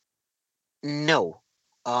 no.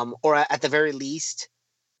 Or at the very least,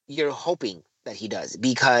 you're hoping that he does,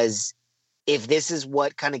 because if this is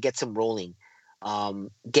what kind of gets him rolling,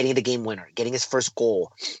 getting the game winner, getting his first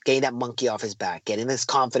goal, getting that monkey off his back, getting his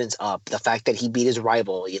confidence up, the fact that he beat his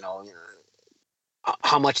rival,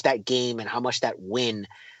 how much that game and how much that win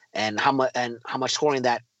and how much scoring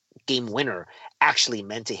that game winner actually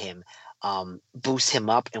meant to him, boosts him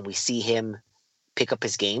up, and we see him pick up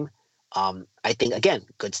his game. I think, again,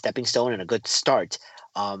 good stepping stone and a good start.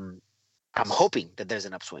 I'm hoping that there's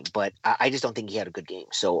an upswing, but I just don't think he had a good game.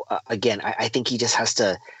 So again, I think he just has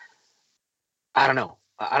to, I don't know.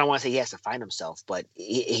 I don't want to say he has to find himself, but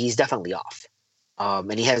he's definitely off.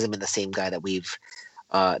 And he hasn't been the same guy that we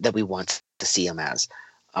want to see him as.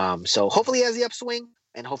 So hopefully he has the upswing,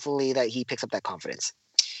 and hopefully that he picks up that confidence.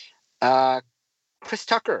 Chris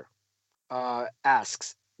Tucker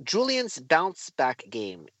asks, Julian's bounce back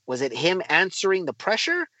game, was it him answering the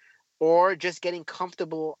pressure or just getting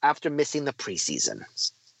comfortable after missing the preseason?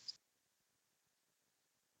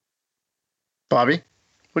 Bobby,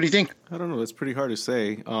 what do you think? I don't know. It's pretty hard to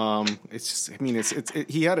say. It's just, I mean,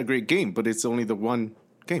 he had a great game, but it's only the one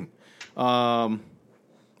game.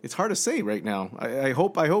 It's hard to say right now. I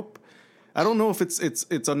hope. I don't know if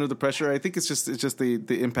it's under the pressure. I think it's just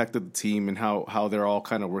the impact of the team and how they're all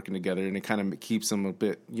kind of working together, and it kind of keeps them a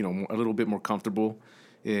bit, a little bit more comfortable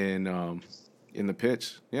in the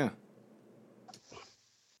pitch. Yeah.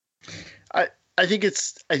 I think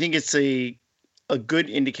it's a good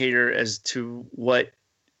indicator as to what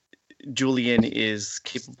Julian is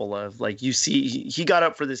capable of. Like, you see, he got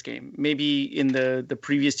up for this game. Maybe in the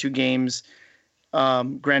previous two games,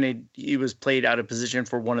 granted, he was played out of position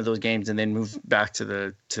for one of those games and then moved back to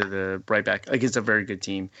the right back against a very good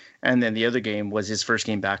team. And then the other game was his first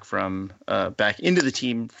game back from back into the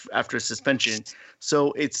team after suspension.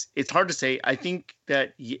 So it's hard to say. I think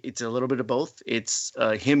that it's a little bit of both. It's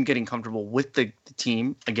him getting comfortable with the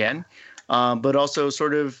team again, but also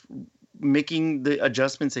sort of making the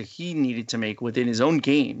adjustments that he needed to make within his own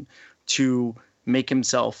game to make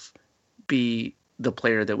himself be the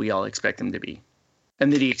player that we all expect him to be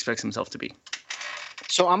and that he expects himself to be.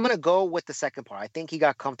 So I'm going to go with the second part. I think he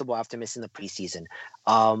got comfortable after missing the preseason.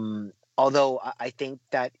 Although I think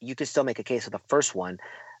that you could still make a case for the first one,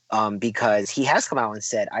 because he has come out and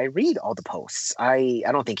said, I read all the posts. I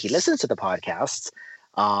don't think he listens to the podcasts.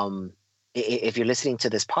 If you're listening to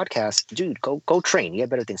this podcast, dude, go train. You have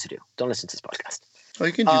better things to do. Don't listen to this podcast. Oh,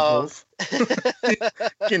 you can do both. You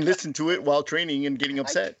can listen to it while training and getting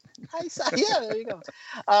upset. Yeah, there you go.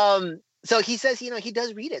 So he says, he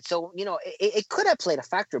does read it. So, it could have played a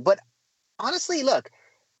factor. But honestly, look,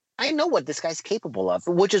 I know what this guy's capable of,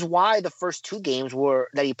 which is why the first two games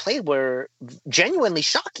that he played were genuinely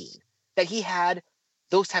shocking. That he had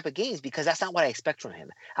those type of games, because that's not what I expect from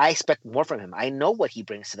him. I expect more from him. I know what he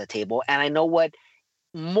brings to the table, and I know what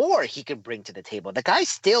more he can bring to the table. The guy's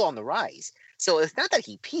still on the rise. So it's not that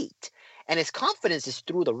he peaked, and his confidence is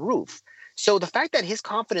through the roof. So the fact that his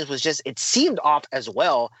confidence was it seemed off as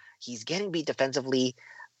well. He's getting beat defensively.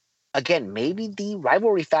 Again, maybe the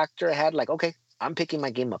rivalry factor had okay, I'm picking my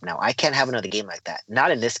game up now. I can't have another game like that.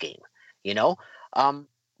 Not in this game,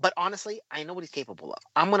 But honestly, I know what he's capable of.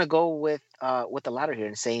 I'm going to go with the latter here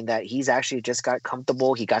and saying that he's actually just got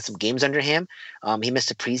comfortable. He got some games under him. He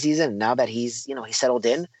missed a preseason. And now that he's settled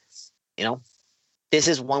in, this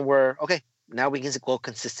is one where, okay, now we can go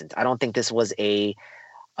consistent. I don't think this was a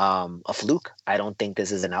fluke. I don't think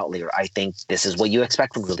this is an outlier. I think this is what you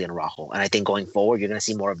expect from Julian Araujo. And I think going forward, you're going to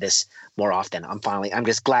see more of this more often. I'm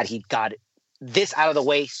just glad he got this out of the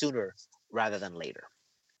way sooner rather than later.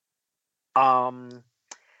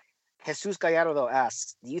 Jesus Gallardo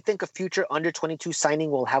asks, do you think a future under-22 signing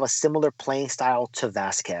will have a similar playing style to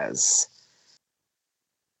Vasquez?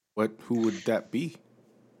 Who would that be?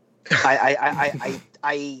 I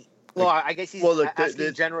guess he's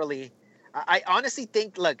asking generally. I honestly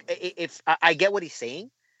think, look, if I get what he's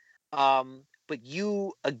saying, but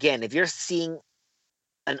you, again, if you're seeing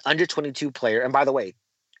an under-22 player, and by the way,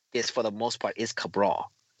 this for the most part is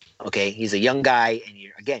Cabral. Okay, he's a young guy, and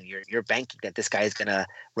you're banking that this guy is gonna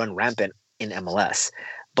run rampant in MLS.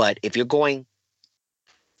 But if you're going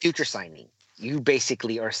future signing, you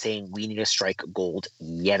basically are saying we need to strike gold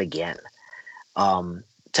yet again.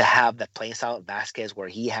 To have that playing style of Vasquez, where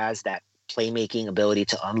he has that playmaking ability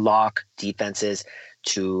to unlock defenses,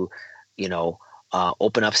 to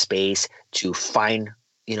open up space, to find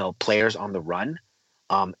players on the run.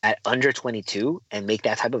 At under 22 and make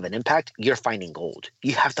that type of an impact, you're finding gold.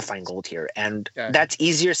 You have to find gold here, and that's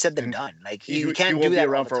easier said than done. Like you can't do that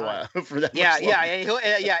around for a while. For that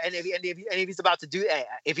and if he's about to do,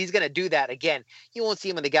 if he's gonna do that again, you won't see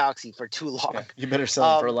him in the Galaxy for too long. Yeah, you better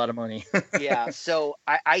sell him for a lot of money. Yeah, so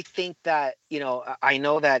I think that I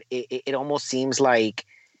know that it almost seems like,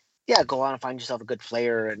 yeah, go out and find yourself a good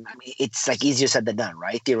player, and I mean it's easier said than done,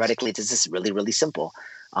 right? Theoretically, this is really really simple.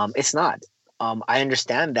 It's not. I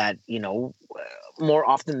understand that, more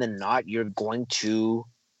often than not, you're going to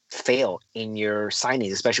fail in your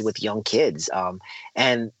signings, especially with young kids.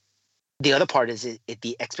 And the other part is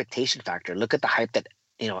the expectation factor. Look at the hype that,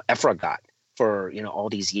 Efra got for, all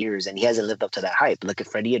these years, and he hasn't lived up to that hype. Look at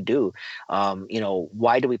Freddie Adu.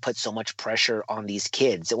 Why do we put so much pressure on these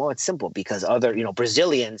kids? Well, it's simple, because other,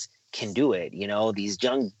 Brazilians can do it. These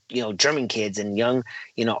young, German kids and young,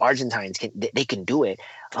 Argentines they can do it.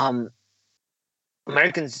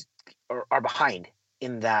 Americans are behind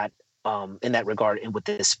in that in that regard and with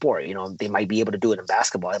this sport. They might be able to do it in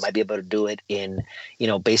basketball. They might be able to do it in,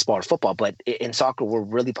 baseball or football. But in soccer, we're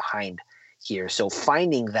really behind here. So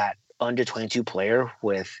finding that under 22 player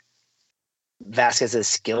with Vasquez's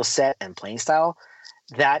skill set and playing style,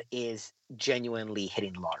 that is genuinely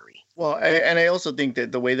hitting the lottery. Well, I also think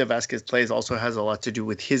that the way that Vasquez plays also has a lot to do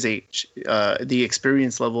with his age, the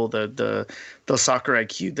experience level, the soccer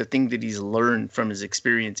IQ, the thing that he's learned from his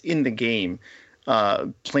experience in the game,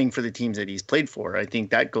 playing for the teams that he's played for. I think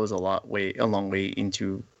that goes a long way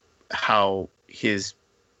into how his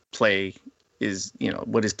play is,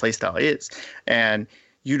 what his play style is. And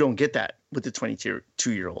you don't get that with the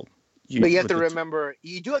 22-year-old. But you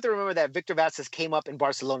do have to remember that Victor Vasquez came up in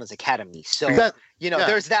Barcelona's academy. So,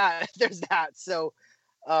 there's that. So,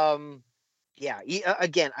 again,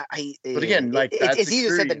 but again, like it's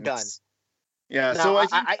easier said than done. Yeah. Now, so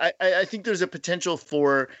I think there's a potential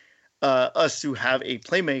for us to have a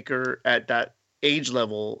playmaker at that age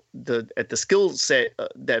level, at the skill set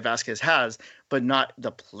that Vasquez has, but not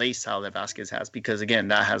the play style that Vasquez has, because again,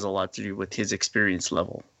 that has a lot to do with his experience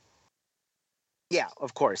level. Yeah,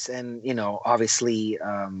 of course. And, obviously,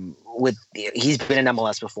 he's been in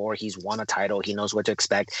MLS before. He's won a title. He knows what to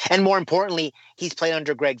expect. And more importantly, he's played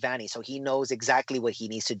under Greg Vanney. So he knows exactly what he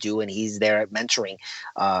needs to do. And he's there mentoring,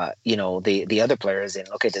 the other players. And,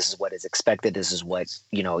 okay, this is what is expected. This is what,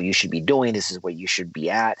 you should be doing. This is what you should be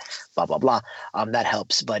at, blah, blah, blah. That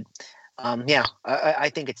helps. But,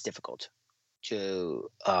 I think it's difficult to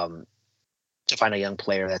find a young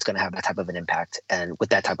player that's going to have that type of an impact and with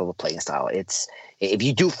that type of a playing style. If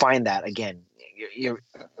you do find that, again, you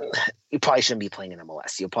probably shouldn't be playing in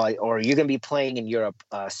MLS. You're going to be playing in Europe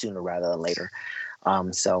sooner rather than later.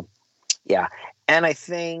 So yeah. And I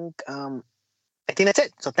think that's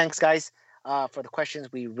it. So thanks guys for the questions.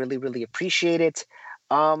 We really, really appreciate it.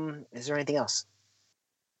 Is there anything else?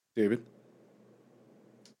 David?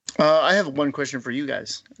 I have one question for you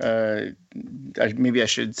guys. Maybe I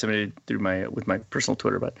should submit it with my personal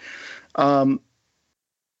Twitter, but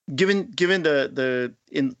given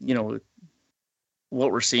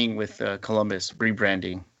what we're seeing with Columbus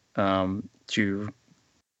rebranding to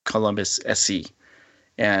Columbus SC,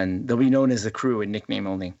 and they'll be known as the Crew and nickname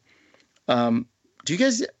only. Do you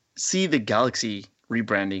guys see the Galaxy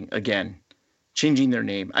rebranding again, changing their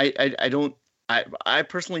name? I don't. I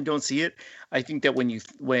personally don't see it. I think that when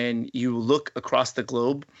you look across the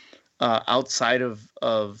globe, outside of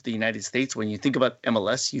the United States, when you think about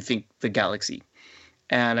MLS, you think the Galaxy.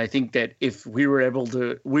 And I think that if we were ever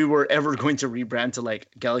going to rebrand to like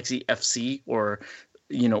Galaxy FC or,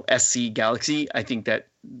 SC Galaxy, I think that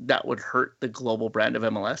would hurt the global brand of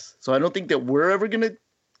MLS. So I don't think that we're ever going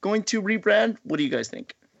to rebrand. What do you guys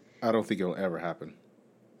think? I don't think it'll ever happen.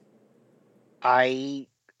 I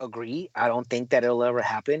agree. I don't think that it'll ever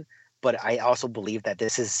happen, but I also believe that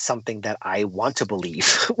this is something that I want to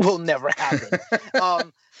believe will never happen.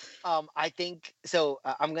 I think so.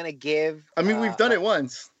 I'm gonna give. I mean, we've done it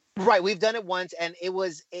once, right? We've done it once, and it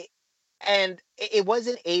wasn't a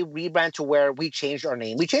rebrand to where we changed our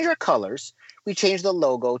name. We changed our colors. We changed the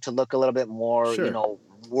logo to look a little bit more,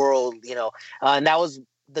 world, and that was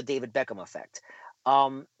the David Beckham effect.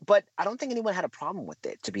 But I don't think anyone had a problem with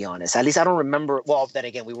it, to be honest. At least I don't remember. Well, then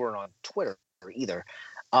again, we weren't on Twitter either.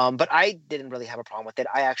 But I didn't really have a problem with it.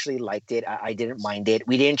 I actually liked it. I didn't mind it.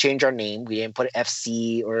 We didn't change our name. We didn't put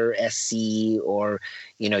FC or SC or,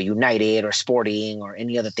 United or Sporting or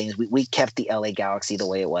any other things. We kept the LA Galaxy the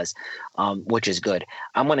way it was, which is good.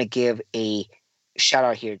 I'm going to give a shout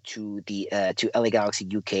out here to to LA Galaxy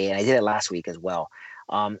UK. And I did it last week as well.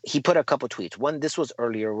 He put a couple tweets. One, this was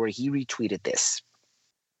earlier where he retweeted this.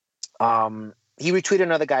 He retweeted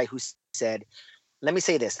another guy who said, let me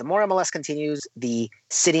say this. The more MLS continues the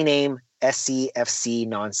city name SCFC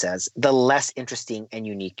nonsense, the less interesting and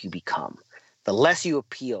unique you become. The less you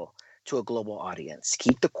appeal to a global audience.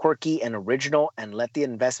 Keep the quirky and original and let the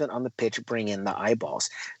investment on the pitch bring in the eyeballs.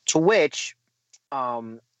 To which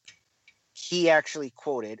he actually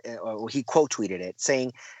quoted, or he quote tweeted it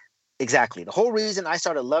saying, exactly. The whole reason I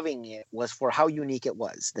started loving it was for how unique it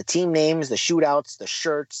was. The team names, the shootouts, the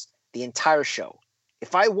shirts, the entire show.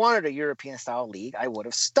 If I wanted a European-style league, I would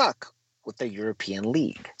have stuck with the European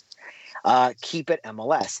League. Keep it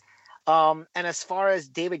MLS. And as far as,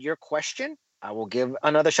 David, your question, I will give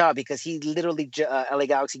another shot because he literally, LA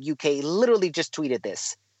Galaxy UK, literally just tweeted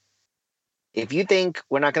this. If you think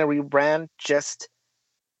we're not going to rebrand, just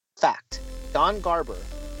fact. Don Garber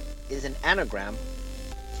is an anagram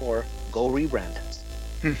for go rebrand.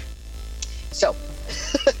 So,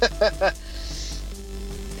 won't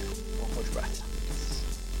hold your breath.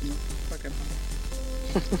 Okay.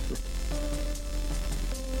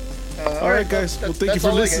 All right, guys. Well, thank you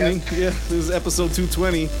for listening. Yeah, this is episode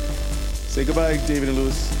 220. Say goodbye, David and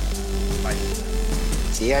Lewis. Bye.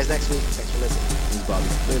 See you guys next week. Thanks for listening. This is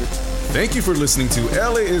Bobby. Later. Thank you for listening to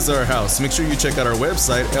LA is Our House. Make sure you check out our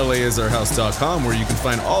website, laisourhouse.com, where you can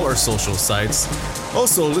find all our social sites.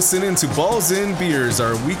 Also, listen in to Balls In Beers,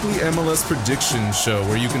 our weekly MLS prediction show,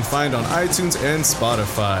 where you can find on iTunes and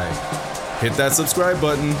Spotify. Hit that subscribe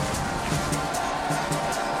button.